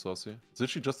 You're saucy. It's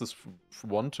literally just this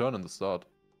one turn in the start.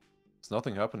 There's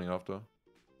nothing happening after.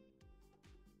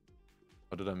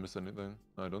 Or did I miss anything?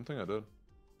 No, I don't think I did.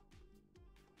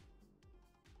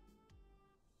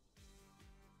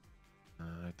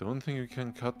 I don't think you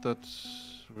can cut that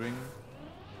ring.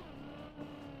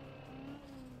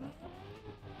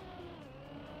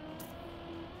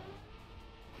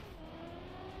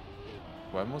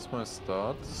 Why was my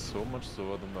start so much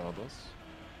slower than the others?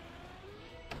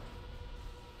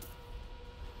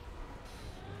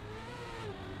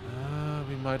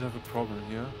 We might have a problem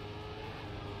here.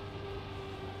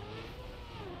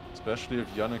 Especially if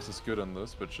Yannex is good on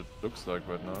this, which it looks like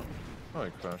right now. Oh,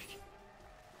 he crashed.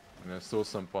 And I stole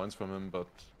some points from him, but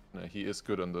yeah, he is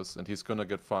good on this, and he's gonna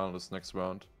get finalist next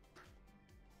round.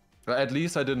 At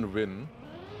least I didn't win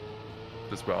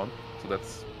this round, so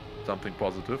that's something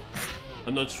positive.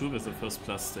 I'm not sure with the first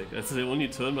plus stack. It's the only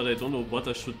turn, but I don't know what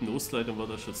I should no slide and what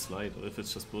I should slide, or if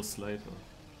it's just both slide. Or...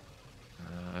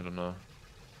 I don't know.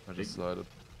 I just slided.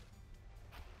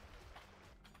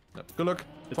 Yeah. Good luck.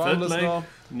 It felt like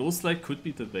no slide could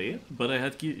be the way, but I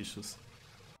had gear issues.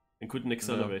 And couldn't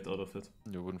accelerate out of it.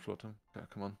 You wouldn't float him. Yeah,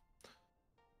 come on.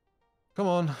 Come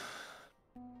on.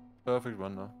 Perfect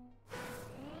run now.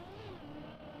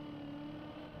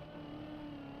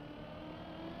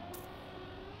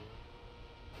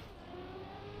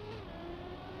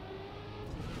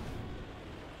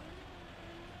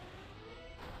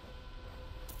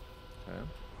 Okay.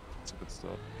 That's a good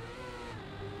start.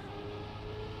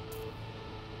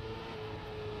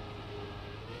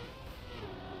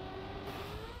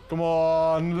 Come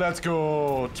on, let's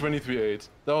go! 23-8.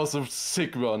 That was a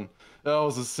sick run. That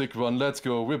was a sick run. Let's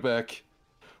go. We're back.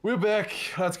 We're back.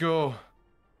 Let's go.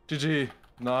 GG.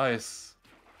 Nice.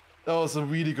 That was a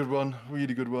really good run.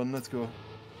 Really good run. Let's go.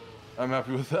 I'm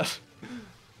happy with that.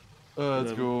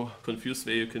 Let's go. Confused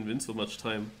where you can win so much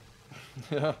time.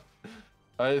 Yeah.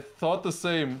 I thought the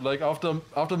same. Like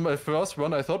after my first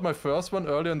run, I thought my first one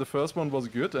earlier in the first one was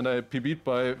good, and I PB'd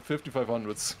by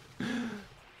 5500s.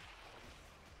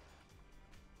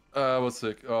 Was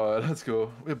sick. Alright, let's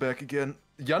go. We're back again.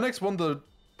 Yannex won the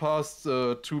past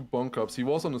 2 Bonk Cups. He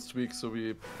was on a streak, so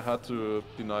we had to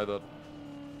deny that.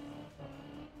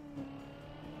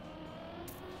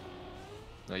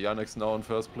 Yannex now in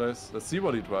first place. Let's see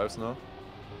what he drives now.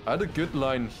 I had a good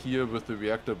line here with the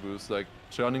reactor boost, like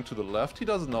turning to the left. He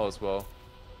does it now as well.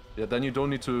 Yeah, then you don't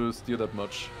need to steer that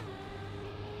much.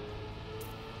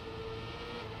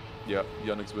 Yeah,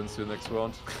 Yannex wins here next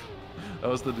round. That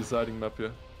was the deciding map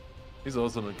here. He's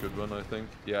also in a good run, I think.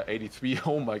 Yeah, 83.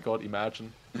 Oh my god,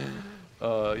 imagine.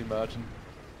 Imagine.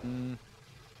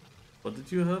 What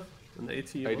did you have? An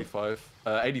 80? 85.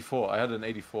 84. I had an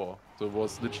 84. So it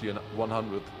was literally an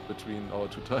 100 between our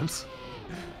two times.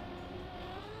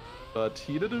 But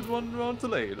he did it one round too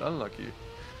late. Unlucky.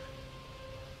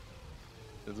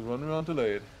 It's one round too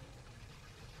late.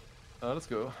 Let's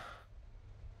go.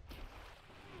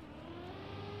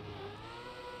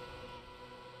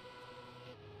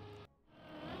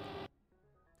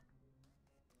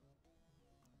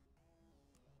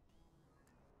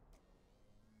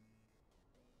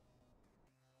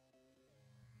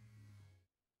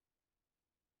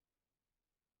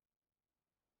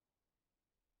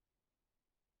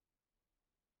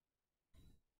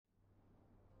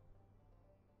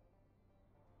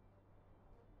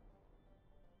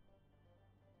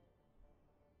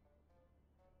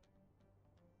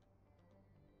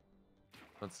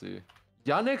 Let's see.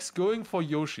 Yannex going for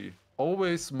Yoshi.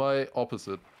 Always my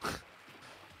opposite.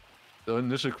 The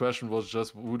initial question was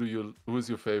just who is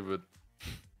your favorite?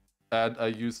 And I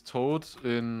used Toad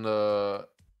in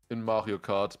Mario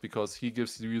Kart because he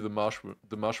gives you the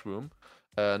mushroom,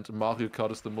 and Mario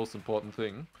Kart is the most important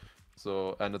thing.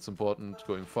 So, and it's important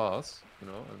going fast, you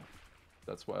know, and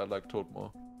that's why I like Toad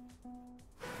more.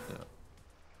 Yeah.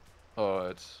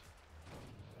 Alright.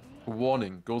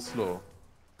 Warning, go slow.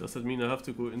 Does that mean I have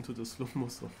to go into the slow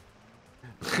motion?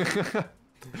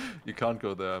 You can't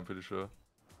go there, I'm pretty sure.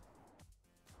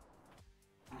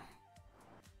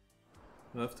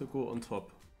 I have to go on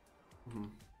top.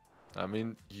 I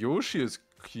mean, Yoshi is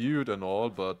cute and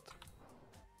all, but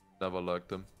never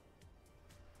liked him.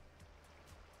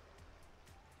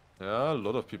 Yeah, a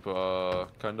lot of people are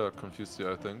kinda confused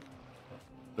here, I think.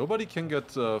 Nobody can get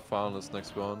Finalist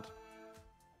next round.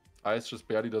 Ice just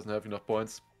barely doesn't have enough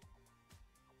points.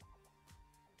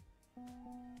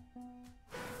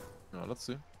 Let's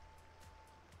see.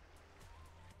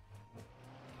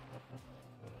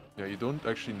 Yeah, you don't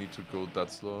actually need to go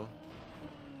that slow.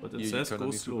 But it says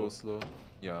go slow.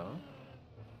 Yeah.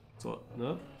 So,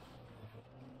 no?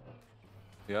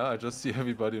 Yeah, I just see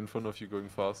everybody in front of you going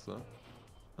faster.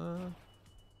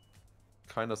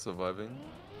 Kinda surviving.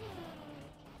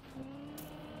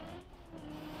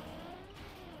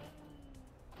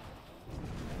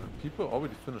 People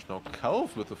already finished now.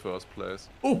 Calv with the first place.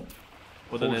 Oh!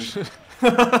 What an end. Shit.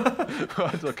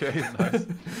 Right, okay, nice.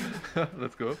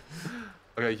 Let's go.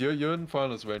 Okay, you're in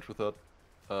finals range with that.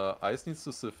 Ice needs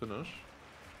to still finish.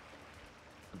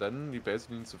 And then he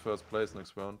basically needs the first place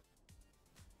next round.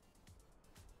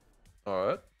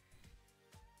 Alright.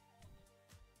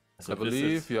 So I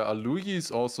believe, yeah, Aluyi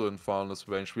is also in finals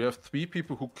range. We have 3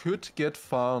 people who could get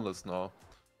finals now.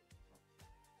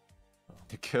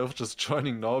 Calv just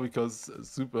joining now because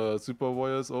Super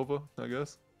Warrior is over, I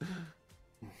guess.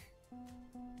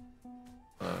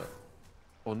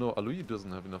 Oh no, Aluyi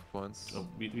doesn't have enough points.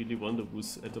 We really wonder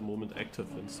who's at the moment active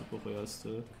in Super Rare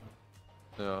still.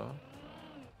 Yeah.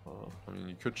 I mean,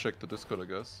 you could check the Discord, I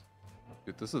guess.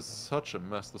 Dude, this is such a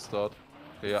mess to start.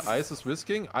 Okay, yeah, Ice is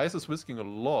whisking. Ice is whisking a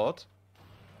lot.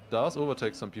 Does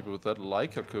overtake some people with that.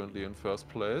 Leica currently in first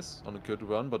place on a good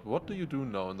run, but what do you do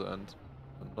now in the end?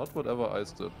 Not whatever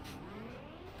Ice did.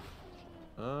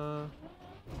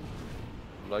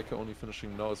 Leica only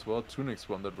finishing now as well. Tunix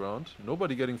won that round.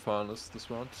 Nobody getting finalists this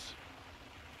round.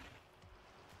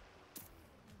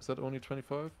 Is that only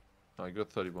 25? Oh, I got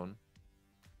 31.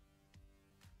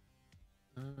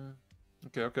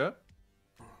 Okay.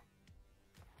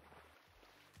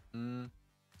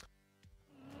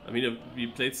 I mean, we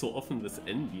played so often with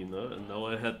ENG, no? And now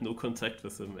I had no contact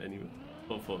with him anyway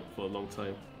for a long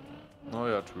time. Oh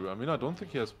yeah, true. I mean, I don't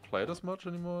think he has played as much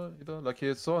anymore either. Like,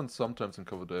 he saw him sometimes in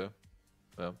cover day.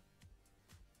 Yeah.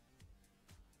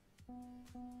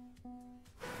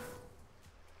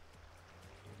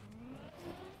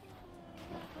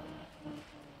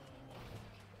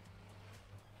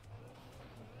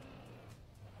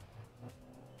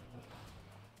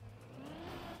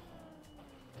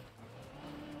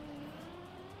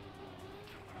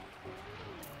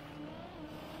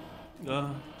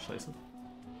 Ah, scheiße.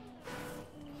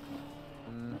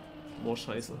 More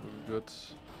scheiße. Good.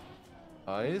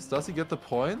 Ice, does he get the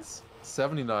points?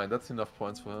 79, that's enough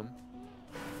points for him.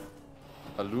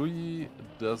 Aluyi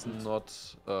does not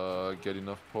get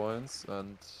enough points,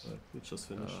 and... we just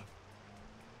finish.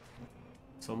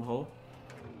 Somehow.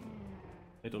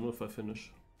 I don't know if I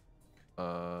finish.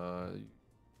 Not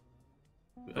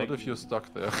if you're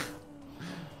stuck there.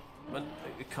 Man,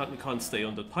 I can't stay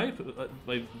on that pipe.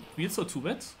 My wheels are too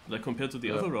wet. Like, compared to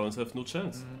the other rounds, I have no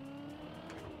chance.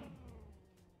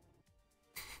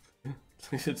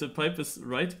 The pipe is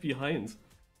right behind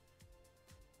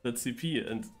that CP,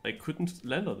 and I couldn't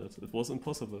land on it. It was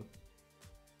impossible.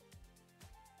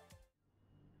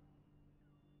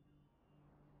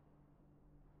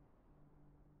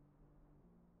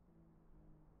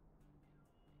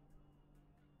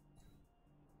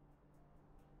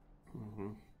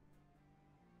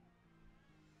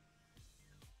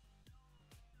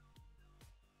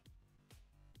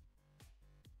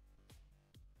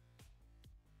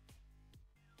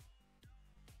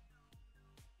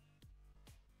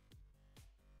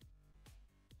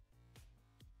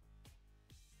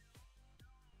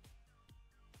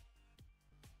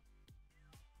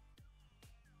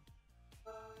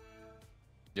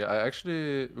 Yeah, I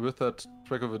actually, with that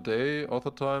track of a day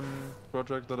author time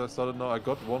project that I started now, I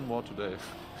got one more today.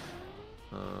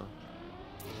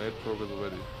 Made progress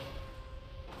already.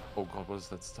 Oh god, what is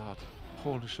that start?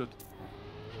 Holy shit.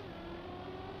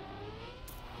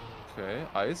 Okay,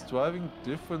 ice driving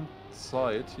different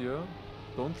side here.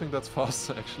 Don't think that's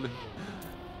fast actually.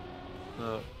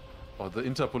 Oh, the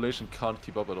interpolation can't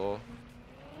keep up at all.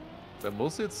 Yeah,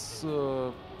 mostly it's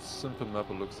simple map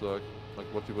it looks like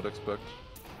what you would expect.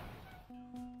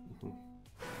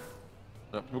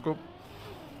 Yeah, Muko.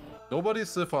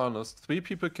 Nobody's the finalist. 3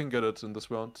 people can get it in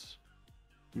this round.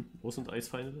 Wasn't Ice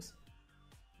finalist?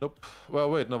 Nope.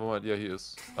 Well, wait, never mind. Yeah, he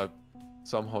is. I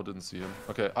somehow didn't see him.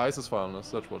 Okay, Ice is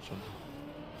finalist. Let's watch him.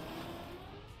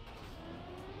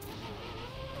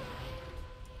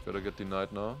 Gotta get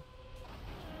denied now.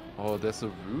 Oh, there's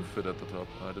a roof hit at the top.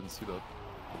 I didn't see that.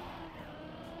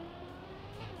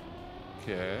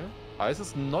 Okay. Ice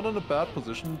is not in a bad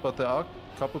position, but there are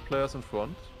a couple players in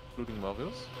front, including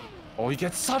Marius. Oh, he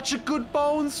gets such a good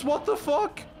bounce! What the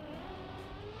fuck?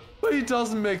 But he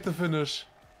doesn't make the finish.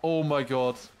 Oh my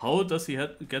god. How does he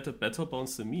get a better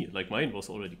bounce than me? Like, mine was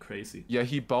already crazy. Yeah,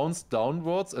 he bounced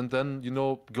downwards and then, you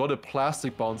know, got a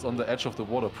plastic bounce on the edge of the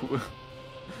water pool.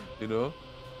 You know?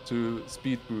 To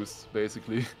speed boost,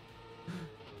 basically.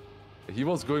 He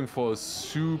was going for a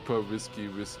super risky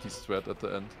strat at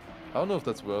the end. I don't know if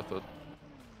that's worth it.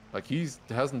 Like, he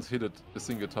hasn't hit it a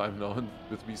single time now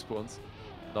with respawns.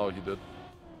 Now he did.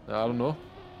 I don't know.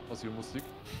 What's your Musik?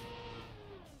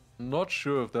 Not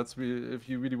sure if that's if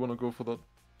you really want to go for that.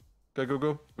 Okay,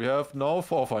 go. We have now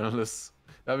 4 finalists.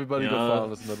 Everybody got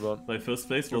finalists in that round. My first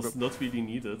place was not really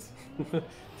needed.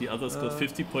 The others got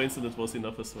 50 points and it was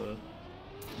enough as well.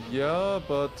 Yeah,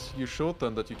 but you showed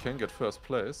them that you can get first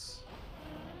place.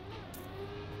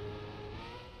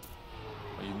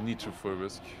 You need to full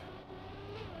risk.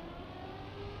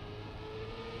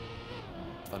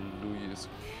 Louis is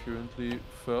currently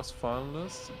first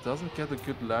finalist. Doesn't get a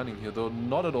good landing here though,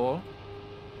 not at all.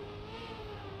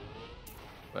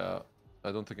 Well,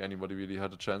 I don't think anybody really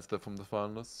had a chance there from the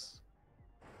finalists.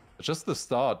 Just the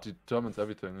start determines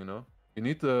everything, you know. You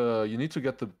need to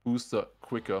get the booster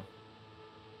quicker.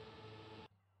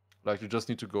 Like, you just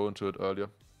need to go into it earlier.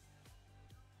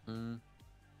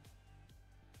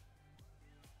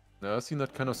 Yeah, I've seen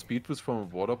that kind of speed boost from a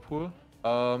water pool.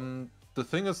 The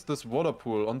thing is, this water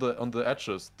pool on the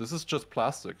edges, this is just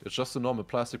plastic. It's just a normal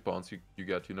plastic bounce you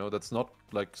get, you know? That's not,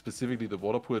 like, specifically the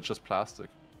water pool, it's just plastic,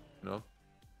 you know?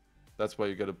 That's why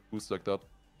you get a boost like that.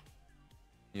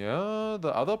 Yeah,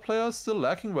 the other player is still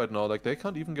lacking right now. Like, they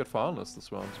can't even get finalists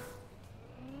this round.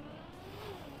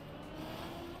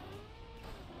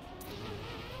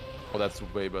 Oh, that's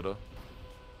way better.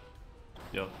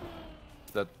 Yeah.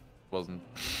 That wasn't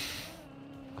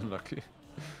unlucky.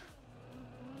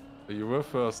 You were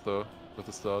first though, with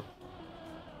the start.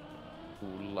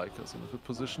 Ooh, Leica's in a good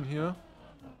position here.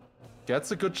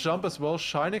 Gets a good jump as well.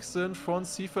 Shinex in front,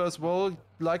 Sifa as well.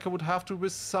 Leica would have to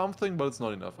risk something, but it's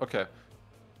not enough. Okay.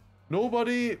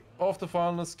 Nobody of the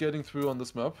finalists getting through on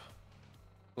this map.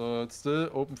 So it's still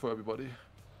open for everybody.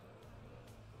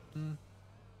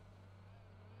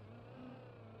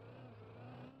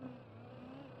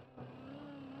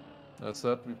 As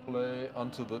said, we play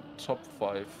until the top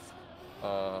 5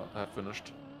 have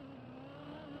finished.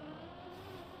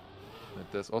 And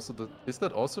there's also the... Is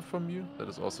that also from you? That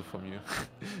is also from you.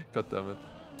 God damn it.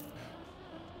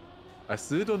 I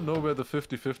still don't know where the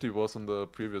 50-50 was on the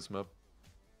previous map.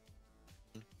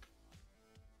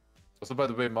 Also, by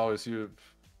the way, Marius,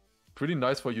 pretty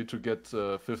nice for you to get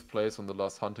 5th place on the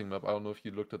last hunting map. I don't know if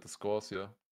you looked at the scores here.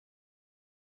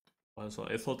 Also,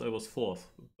 I thought I was 4th.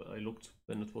 I looked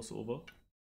when it was over.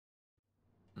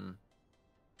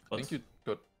 I think you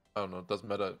got... I don't know, it doesn't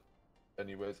matter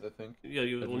anyways, I think. Yeah,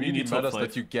 you it only really need top matters 5.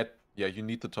 that you get... Yeah, you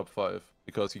need the top 5.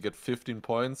 Because you get 15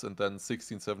 points and then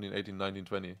 16, 17, 18, 19,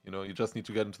 20. You know, you just need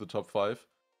to get into the top 5.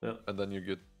 Yeah. And then you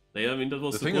get... Yeah, I mean, that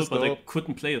was the goal, but I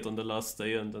couldn't play it on the last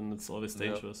day, and then it's always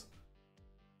dangerous.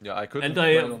 Yeah, I couldn't and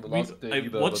play it on the last day I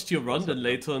either, watched your run then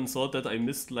later and saw that I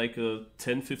missed like a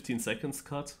 10-15 seconds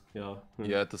cut. Yeah.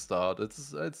 Yeah, at the start.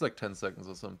 It's like 10 seconds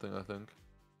or something, I think.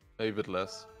 Maybe a bit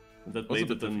less. And that made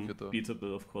it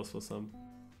unbeatable, of course, for some.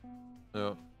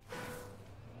 Yeah.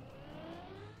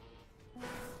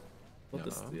 What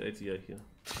is the idea here?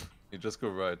 You just go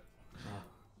right.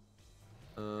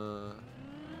 Ah.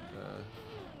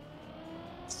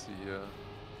 Let's see here.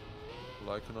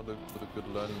 Like another with a good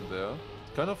landing there.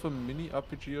 Kind of a mini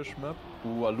RPG-ish map.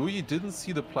 Ooh, Louis didn't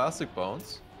see the plastic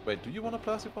bounce. Wait, do you want a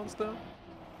plastic bounce there?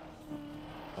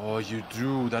 Oh, you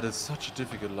do. That is such a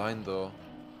difficult line, though.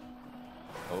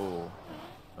 Oh,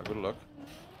 good luck.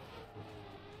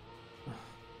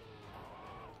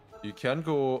 You can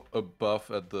go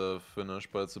above at the finish,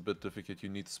 but it's a bit difficult. You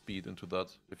need speed into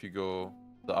that if you go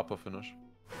the upper finish.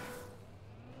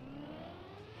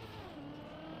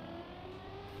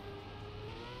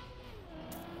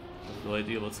 No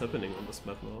idea what's happening on this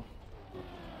map now.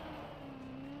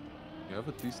 You have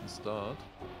a decent start.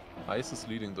 Ice is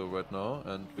leading though right now,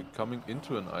 and we're coming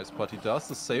into an ice part. He does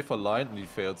the safer line and he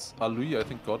fails. Alui, I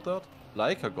think, got that.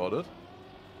 Leica got it.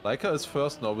 Leica is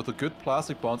first now with a good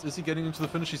plastic bounce. Is he getting into the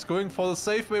finish? He's going for the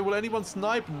safe way. Will anyone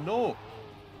snipe? No.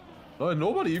 No,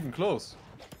 nobody even close.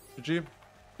 GG.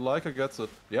 Leica gets it.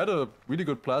 He had a really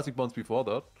good plastic bounce before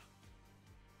that.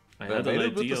 I had an idea.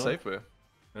 With the safe way.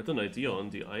 I had an idea on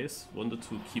the ice. Wanted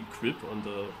to keep grip on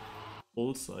the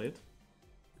whole side,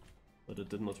 but it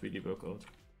did not really work out.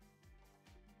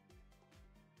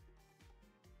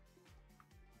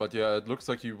 But yeah, it looks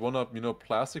like you wanna,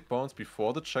 plastic bounce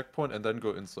before the checkpoint and then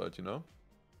go inside,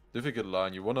 Difficult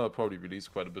line. You wanna probably release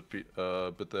quite a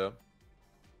bit there.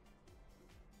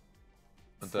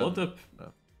 And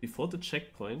before the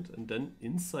checkpoint and then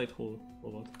inside hole,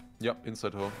 or what? Yep,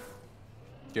 inside hole.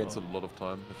 Gains a lot of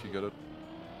time if you get it.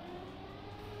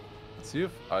 Let's see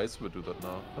if Ice will do that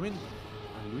now. I mean,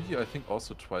 Luigi I think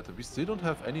also tried it. We still don't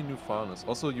have any new finalists.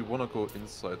 Also, you wanna go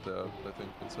inside there, I think,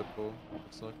 inside hole,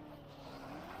 looks like.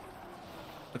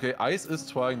 Okay, Ice is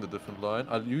trying the different line.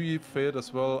 Alui failed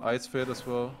as well, Ice failed as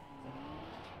well.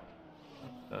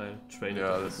 I trained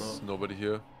yeah, there's nobody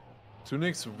here.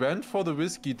 Tunix went for the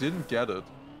whiskey, didn't get it.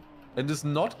 And is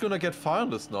not gonna get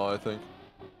finalist now, I think.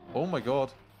 Oh my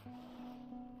god.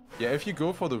 Yeah, if you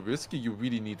go for the whiskey, you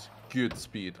really need good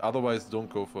speed. Otherwise, don't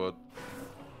go for it.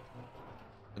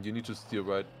 And you need to steer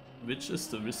right. Which is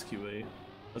the risky way?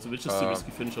 Also, which is the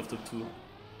risky finish of the two?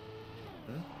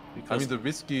 I mean the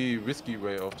risky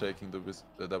way of taking the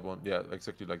that one. Yeah,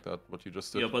 exactly like that. What you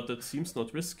just did. Yeah, but that seems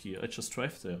not risky. I just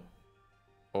drive there.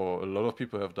 Oh, a lot of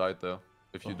people have died there.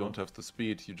 If you don't have the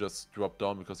speed, you just drop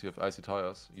down because you have icy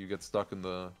tires. You get stuck in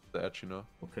the edge,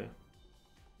 Okay.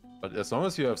 But as long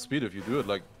as you have speed, if you do it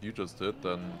like you just did,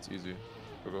 then it's easy.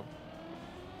 Go.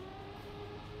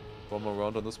 One more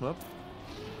round on this map.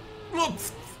 Oh,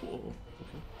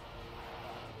 okay.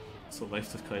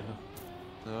 Survived it kinda.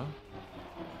 Yeah.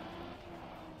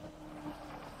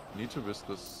 Need to risk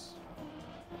this.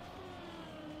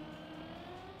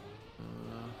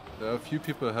 There are a few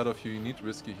people ahead of you. You need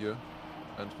risky here.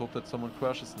 And hope that someone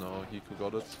crashes now. He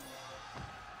got it.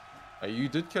 You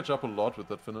did catch up a lot with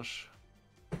that finish.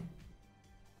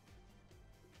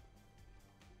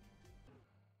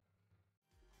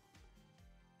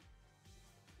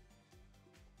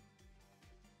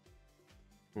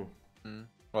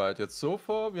 Alright, yet so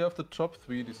far we have the top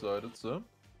 3 decided, so.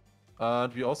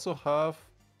 And we also have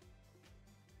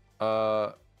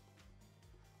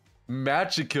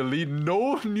magically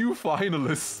no new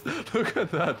finalists. Look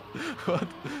at that. What?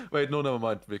 Wait, no, never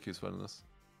mind. Vicky's finalist.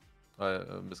 I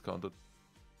miscounted.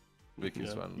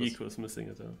 Vicky's finalist. Hiku is missing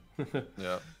it, yeah.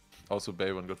 Yeah. Also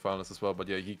Bayron got finalist as well, but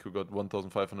yeah, Hiku got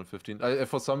 1515.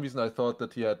 For some reason I thought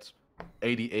that he had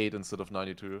 88 instead of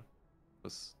 92.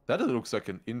 That looks like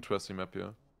an interesting map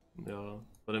here. Yeah,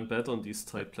 but I'm bad on these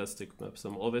tight plastic maps.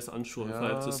 I'm always unsure if I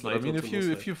have to slide. I mean,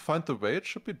 if you find the way, it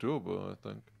should be doable, I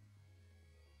think.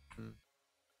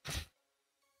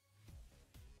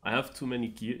 I have too many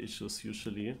gear issues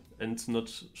usually, and not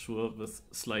sure with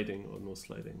sliding or no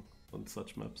sliding on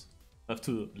such maps. I have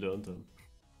to learn them.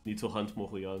 Need to hunt more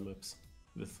real maps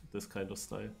with this kind of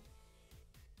style.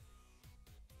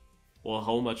 Or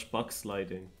how much bug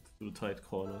sliding through tight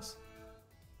corners.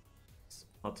 It's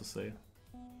hard to say.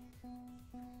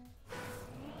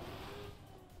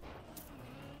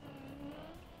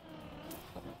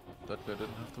 That guy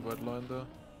didn't have the right line there.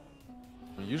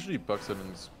 And usually bug setting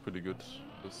is pretty good.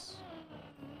 This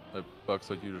bugs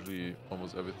like usually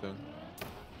almost everything.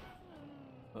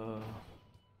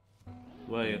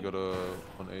 Why? You got a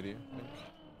 180, I think.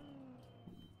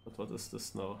 But what is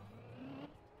this now?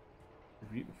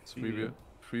 It's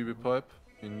freeway pipe.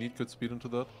 You need good speed into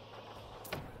that.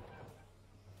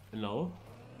 And now?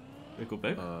 We go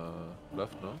back?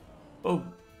 Left, no? Oh,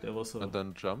 there was a And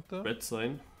then jump there? red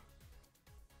sign.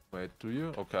 Wait, do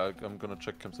you? Okay, I'm gonna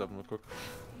check Cam 7 real quick.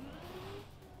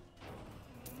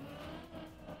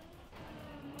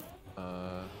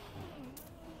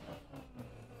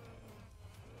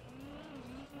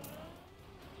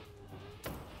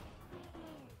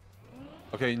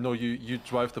 Okay, no, you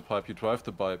drive the pipe,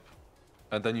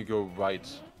 and then you go right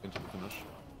into the finish.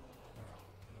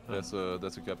 There's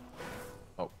a gap.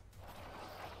 Oh.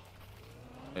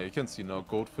 Yeah, you can see now,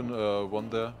 Goldfin won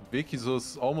there.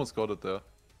 Vekisos almost got it there.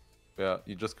 Yeah,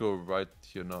 you just go right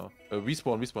here now.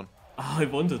 Respawn. Ah, I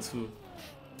wanted to.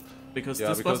 Because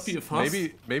this must be a fast...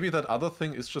 Maybe that other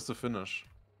thing is just a finish.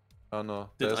 Oh no,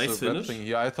 Did there's a red thing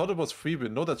here. I thought it was freeway.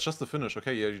 No, that's just a finish.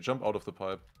 Okay, yeah, you jump out of the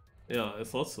pipe. Yeah, I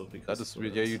thought so. Because that is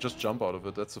weird. Yeah, you just jump out of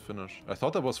it. That's a finish. I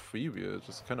thought that was freeway. It's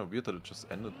just kind of weird that it just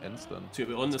ends then. To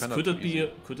be honest, could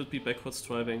it be backwards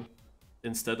driving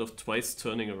instead of twice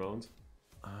turning around?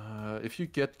 If you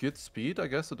get good speed, I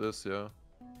guess it is. Yeah.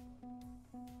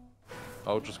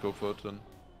 I'll just go for it then.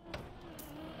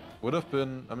 Would have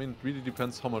been. I mean, it really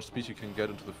depends how much speed you can get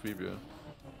into the freeway.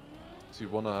 So you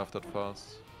wanna have that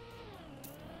fast.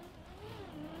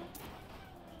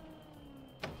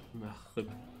 Rip.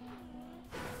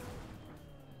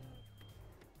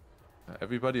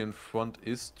 Everybody in front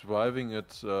is driving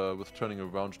it with turning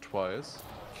around twice.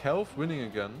 Kelv winning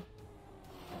again.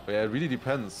 But yeah, it really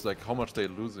depends, like how much they're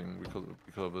losing because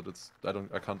of it.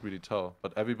 I can't really tell.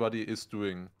 But everybody is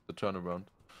doing the turnaround.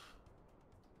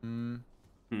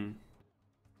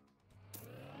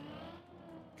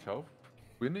 Kelv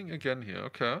winning again here.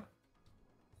 Okay.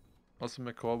 Awesome,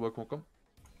 McCall, welcome.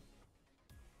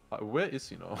 Where is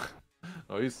he now?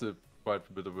 Oh, he's quite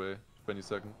a bit away. 20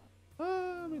 seconds.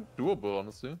 I mean, doable,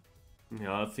 honestly.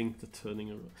 Yeah, I think the turning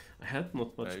around. I had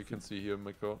not much. Yeah, you can see here,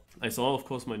 Mako. I saw, of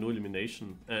course, my no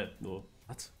elimination. No,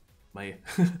 what? My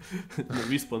no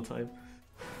respawn time.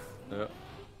 Yeah.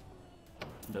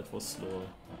 That was slower.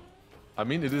 I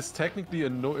mean, it is technically a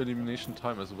no elimination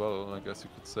time as well, I guess you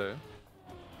could say.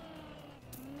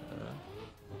 Yeah.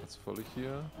 That's fully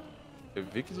here. Okay,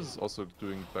 Vicky is also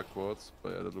doing backwards,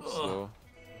 but yeah, that looks slow.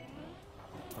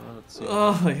 Let's see.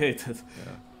 Oh, I hate it.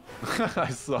 Yeah. I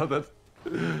saw that.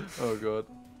 Oh god.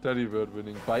 Teddy Bird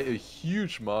winning by a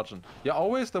huge margin. Yeah,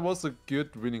 always there was a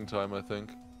good winning time, I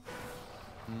think.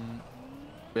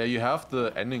 Yeah, you have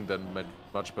the ending then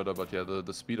much better, but yeah,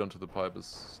 the speed onto the pipe is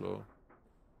slow.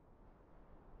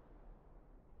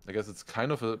 I guess it's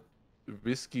kind of a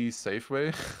risky, safe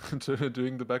way to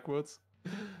doing the backwards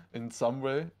in some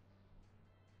way.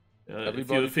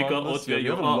 Everybody if you figure out where we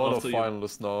you have a are lot of after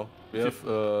finalists now. We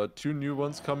have 2 new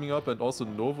ones coming up, and also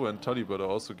Novo and Talibot are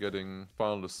also getting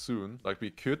finalists soon. Like, we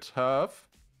could have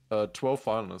 12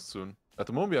 finalists soon. At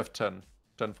the moment we have 10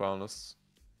 finalists.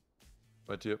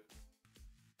 Right here.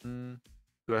 Do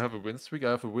I have a win streak?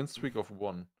 I have a win streak of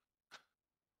 1.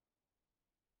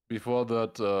 Before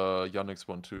that, Yannex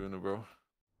won 2 in a row.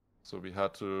 So we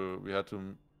had to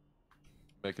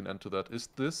make an end to that. Is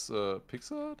this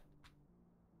Pixar?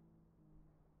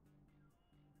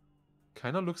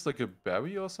 Kinda looks like a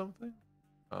berry or something?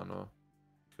 I don't know.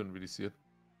 Couldn't really see it.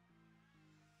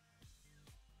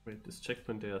 Wait, this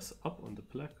checkpoint there is up on the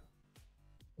plaque.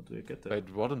 What do you get there? Wait,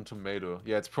 rotten tomato.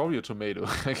 Yeah, it's probably a tomato,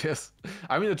 I guess.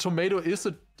 I mean, a tomato is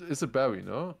a berry,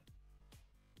 no?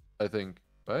 I think,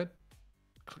 right?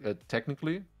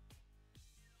 Technically?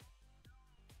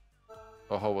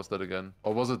 Or how was that again?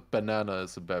 Or was it banana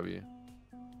is a berry?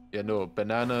 Yeah, no,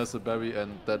 banana is a berry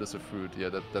and that is a fruit. Yeah,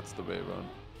 that's the way around.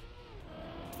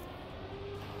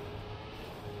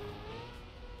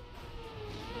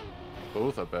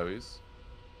 Both are berries.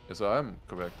 Yeah, so I'm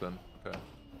correct then. Okay.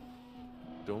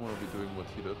 Don't want to be doing what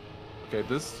he did. Okay,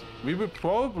 this... We will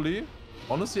probably...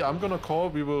 Honestly, I'm gonna call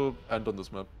we will end on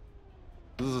this map.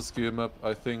 This is a skill map.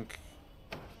 I think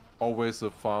always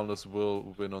the finalists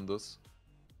will win on this.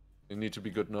 You need to be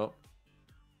good now.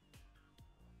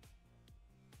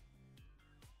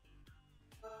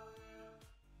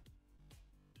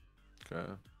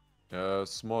 Okay. Yeah,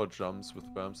 small jumps with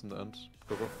ramps in the end.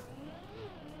 Go.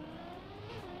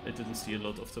 I didn't see a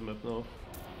lot of the map now.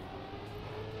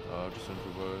 Just in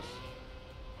reverse.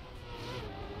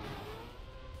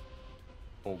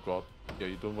 Oh god. Yeah,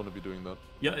 you don't want to be doing that.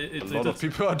 Yeah, a lot of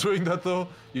people are doing that though.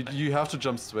 You have to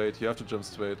jump straight. You have to jump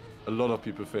straight. A lot of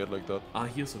people failed like that. Ah,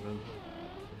 here's a ramp.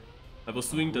 I was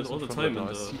doing that all the time.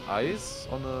 I see ice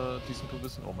on a decent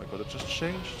position. Oh my god, it just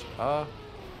changed.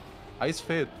 Ice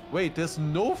failed. Wait, there's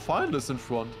no finalists in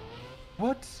front.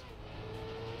 What?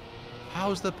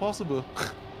 How is that possible?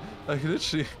 Like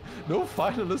literally, no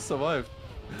finalist survived.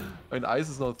 I mean, Ice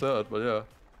is not third, but yeah.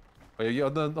 But yeah,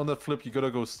 on that flip, you gotta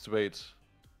go straight.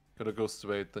 Gotta go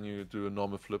straight, then you do a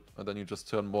normal flip, and then you just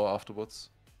turn more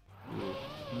afterwards.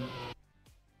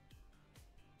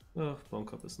 Oh,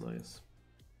 Bonk up is nice.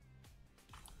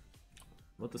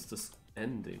 What is this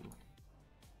ending?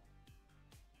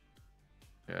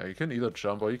 Yeah, you can either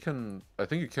jump, or you can... I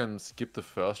think you can skip the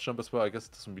first jump as well. I guess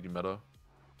it doesn't really matter.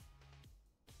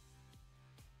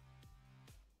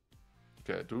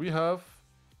 Okay, do we have...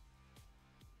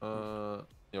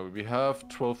 yeah, we have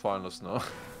 12 finalists now.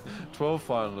 12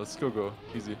 finalists, go.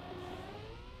 Easy.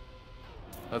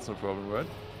 That's no problem, right?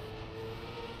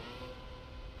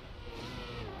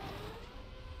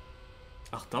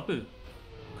 Ach, double.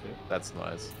 Okay. That's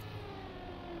nice.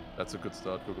 That's a good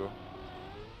start, go.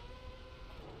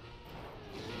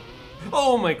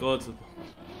 Oh my god.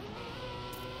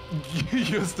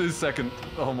 You're still second,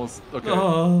 almost. Okay.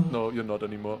 Oh. No, you're not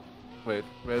anymore. Wait,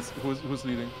 who's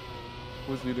leading?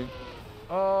 Who's leading?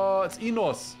 It's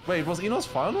Enos. Wait, was Enos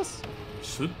finalist?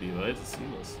 Should be, right? It's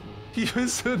Enos. He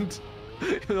isn't.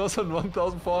 He was on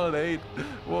 1,408.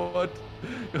 What?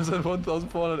 He was on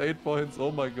 1,408 points.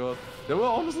 Oh my god. There were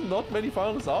almost not many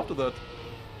finalists after that.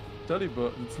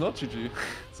 Telebird. It's not GG.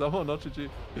 Somehow not GG.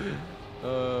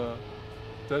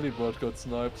 Telebird got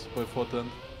sniped by 410.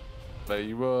 Like,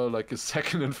 you were like a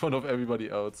second in front of everybody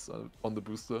else on the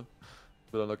booster.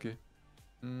 But unlucky.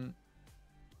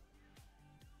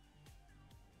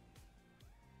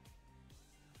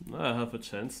 I have a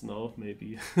chance now,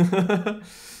 maybe.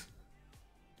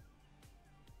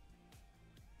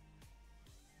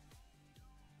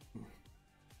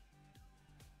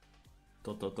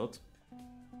 Dot.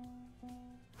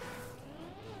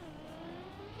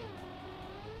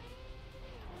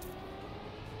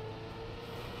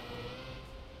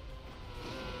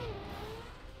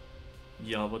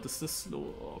 Yeah, what is this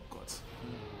slow? Oh god.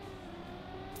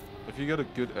 If you get a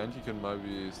good end, you can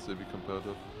maybe still be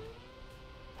competitive.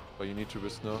 But you need to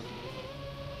risk now.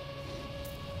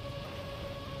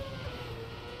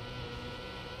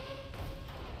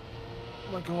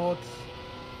 Oh my god.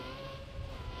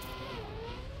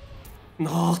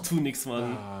 No, tu nix,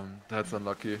 man. That's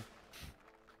unlucky.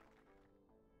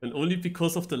 And only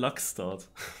because of the luck start.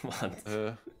 Man.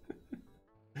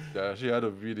 Yeah, she had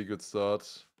a really good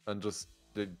start and just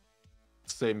the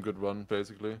same good run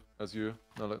basically as you.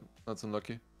 No, that's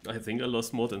unlucky. I think I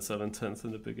lost more than 7/10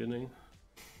 in the beginning.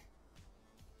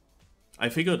 I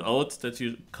figured out that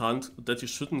you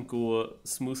shouldn't go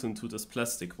smooth into this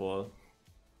plastic wall.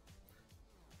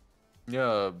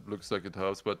 Yeah, looks like it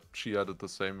helps, but she had it the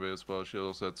same way as well. She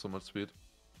also had so much speed.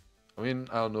 I mean,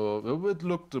 I don't know, it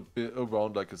looked a bit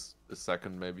around like a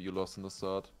second maybe you lost in the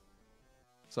start.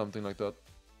 Something like that.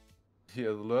 Yeah,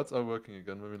 the alerts are working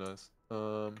again, very nice.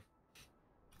 So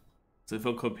if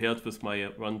I compared with my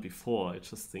run before, I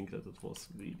just think that it was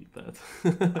really bad.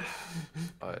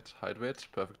 Alright, height weight,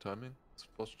 perfect timing.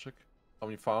 Let's check. How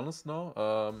many finalists now?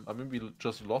 I mean, we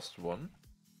just lost one,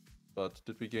 but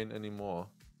did we gain any more?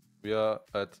 We are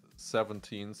at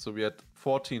 17, so we had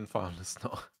 14 finalists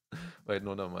now. Wait,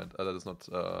 no, never mind. That is not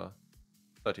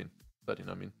 13. 13,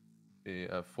 I mean. We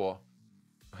have 4.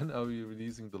 When are we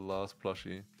releasing the last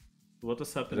plushie? What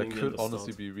is happening? That could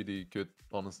honestly be really good,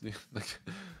 honestly.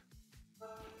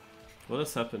 What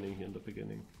is happening here in the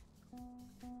beginning?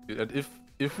 And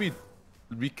if we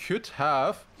could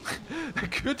have, there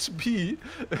could be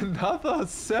another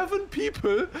 7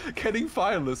 people getting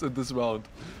finalists in this round.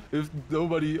 If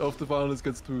nobody of the finalists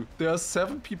gets through. There are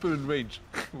 7 people in range.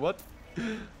 What?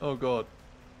 Oh god.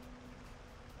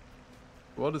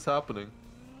 What is happening?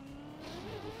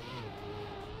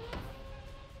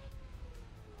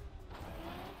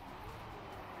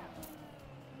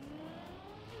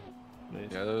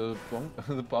 Yeah, the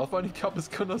Pathfinding Cup is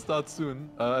gonna start soon.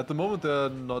 At the moment there are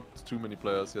not too many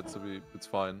players yet, so it's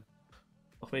fine.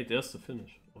 Oh wait, there's the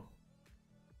finish. Oh.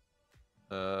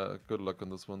 Good luck on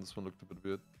this one. This one looked a bit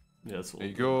weird. Yeah, it's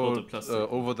you go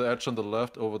over the edge on the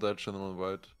left, over the edge and on the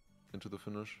right, into the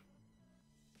finish.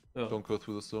 Yeah. Don't go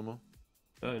through the thermal.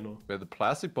 Yeah, I know. Yeah, the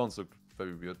plastic bonds look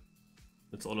very weird.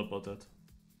 It's all about that.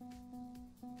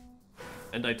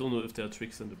 And I don't know if there are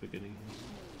tricks in the beginning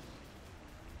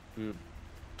here.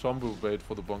 Tom will wait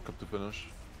for the Bonk up to finish.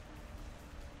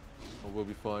 Or we'll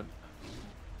be fine.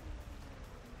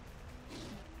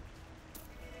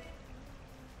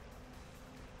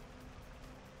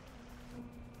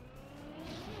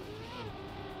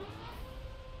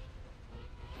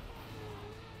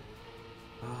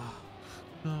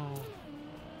 No.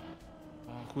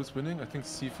 Oh, who's winning? I think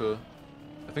Sifa.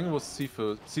 I think it was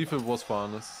Seafood. Seafood was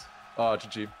Finalist. Ah,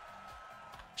 GG.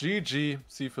 GG.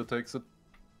 Seafood takes it.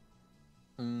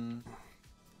 And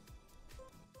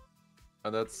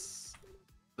that's...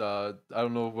 I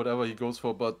don't know, whatever he goes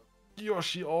for, but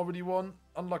Yoshi already won.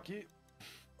 Unlucky.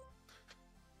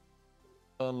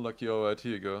 Unlucky. Alright,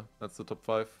 here you go. That's the top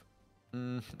 5.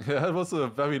 Yeah, it was a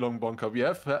very long bunker. We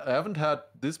haven't had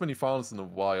this many finals in a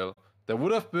while. There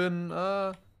would have been,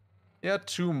 yeah,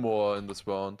 2 more in this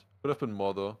round. Would have been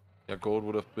more though. Yeah, gold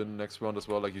would have been next round as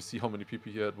well. Like, you see how many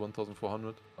people here at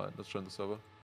 1,400. Alright, let's join the server.